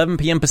 11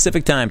 p.m.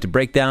 Pacific time, to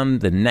break down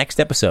the next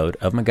episode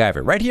of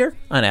MacGyver right here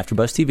on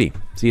AfterBuzz TV.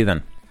 See you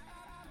then.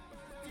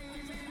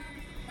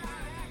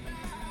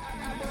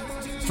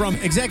 From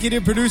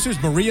executive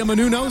producers Maria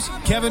Menounos,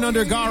 Kevin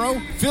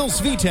Undergaro, Phil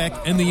Svitek,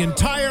 and the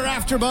entire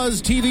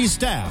AfterBuzz TV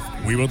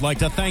staff, we would like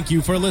to thank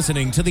you for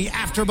listening to the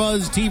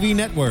AfterBuzz TV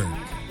network.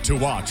 To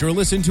watch or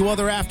listen to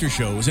other after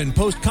shows and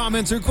post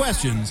comments or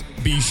questions,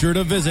 be sure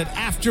to visit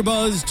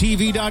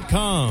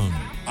AfterBuzzTV.com.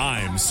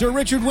 I'm Sir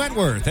Richard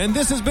Wentworth, and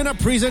this has been a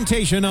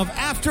presentation of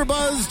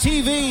AfterBuzz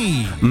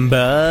TV.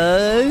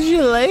 Buzz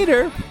you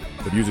later.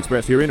 The views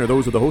expressed herein are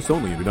those of the hosts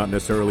only and do not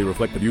necessarily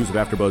reflect the views of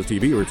AfterBuzz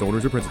TV or its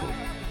owners or principals.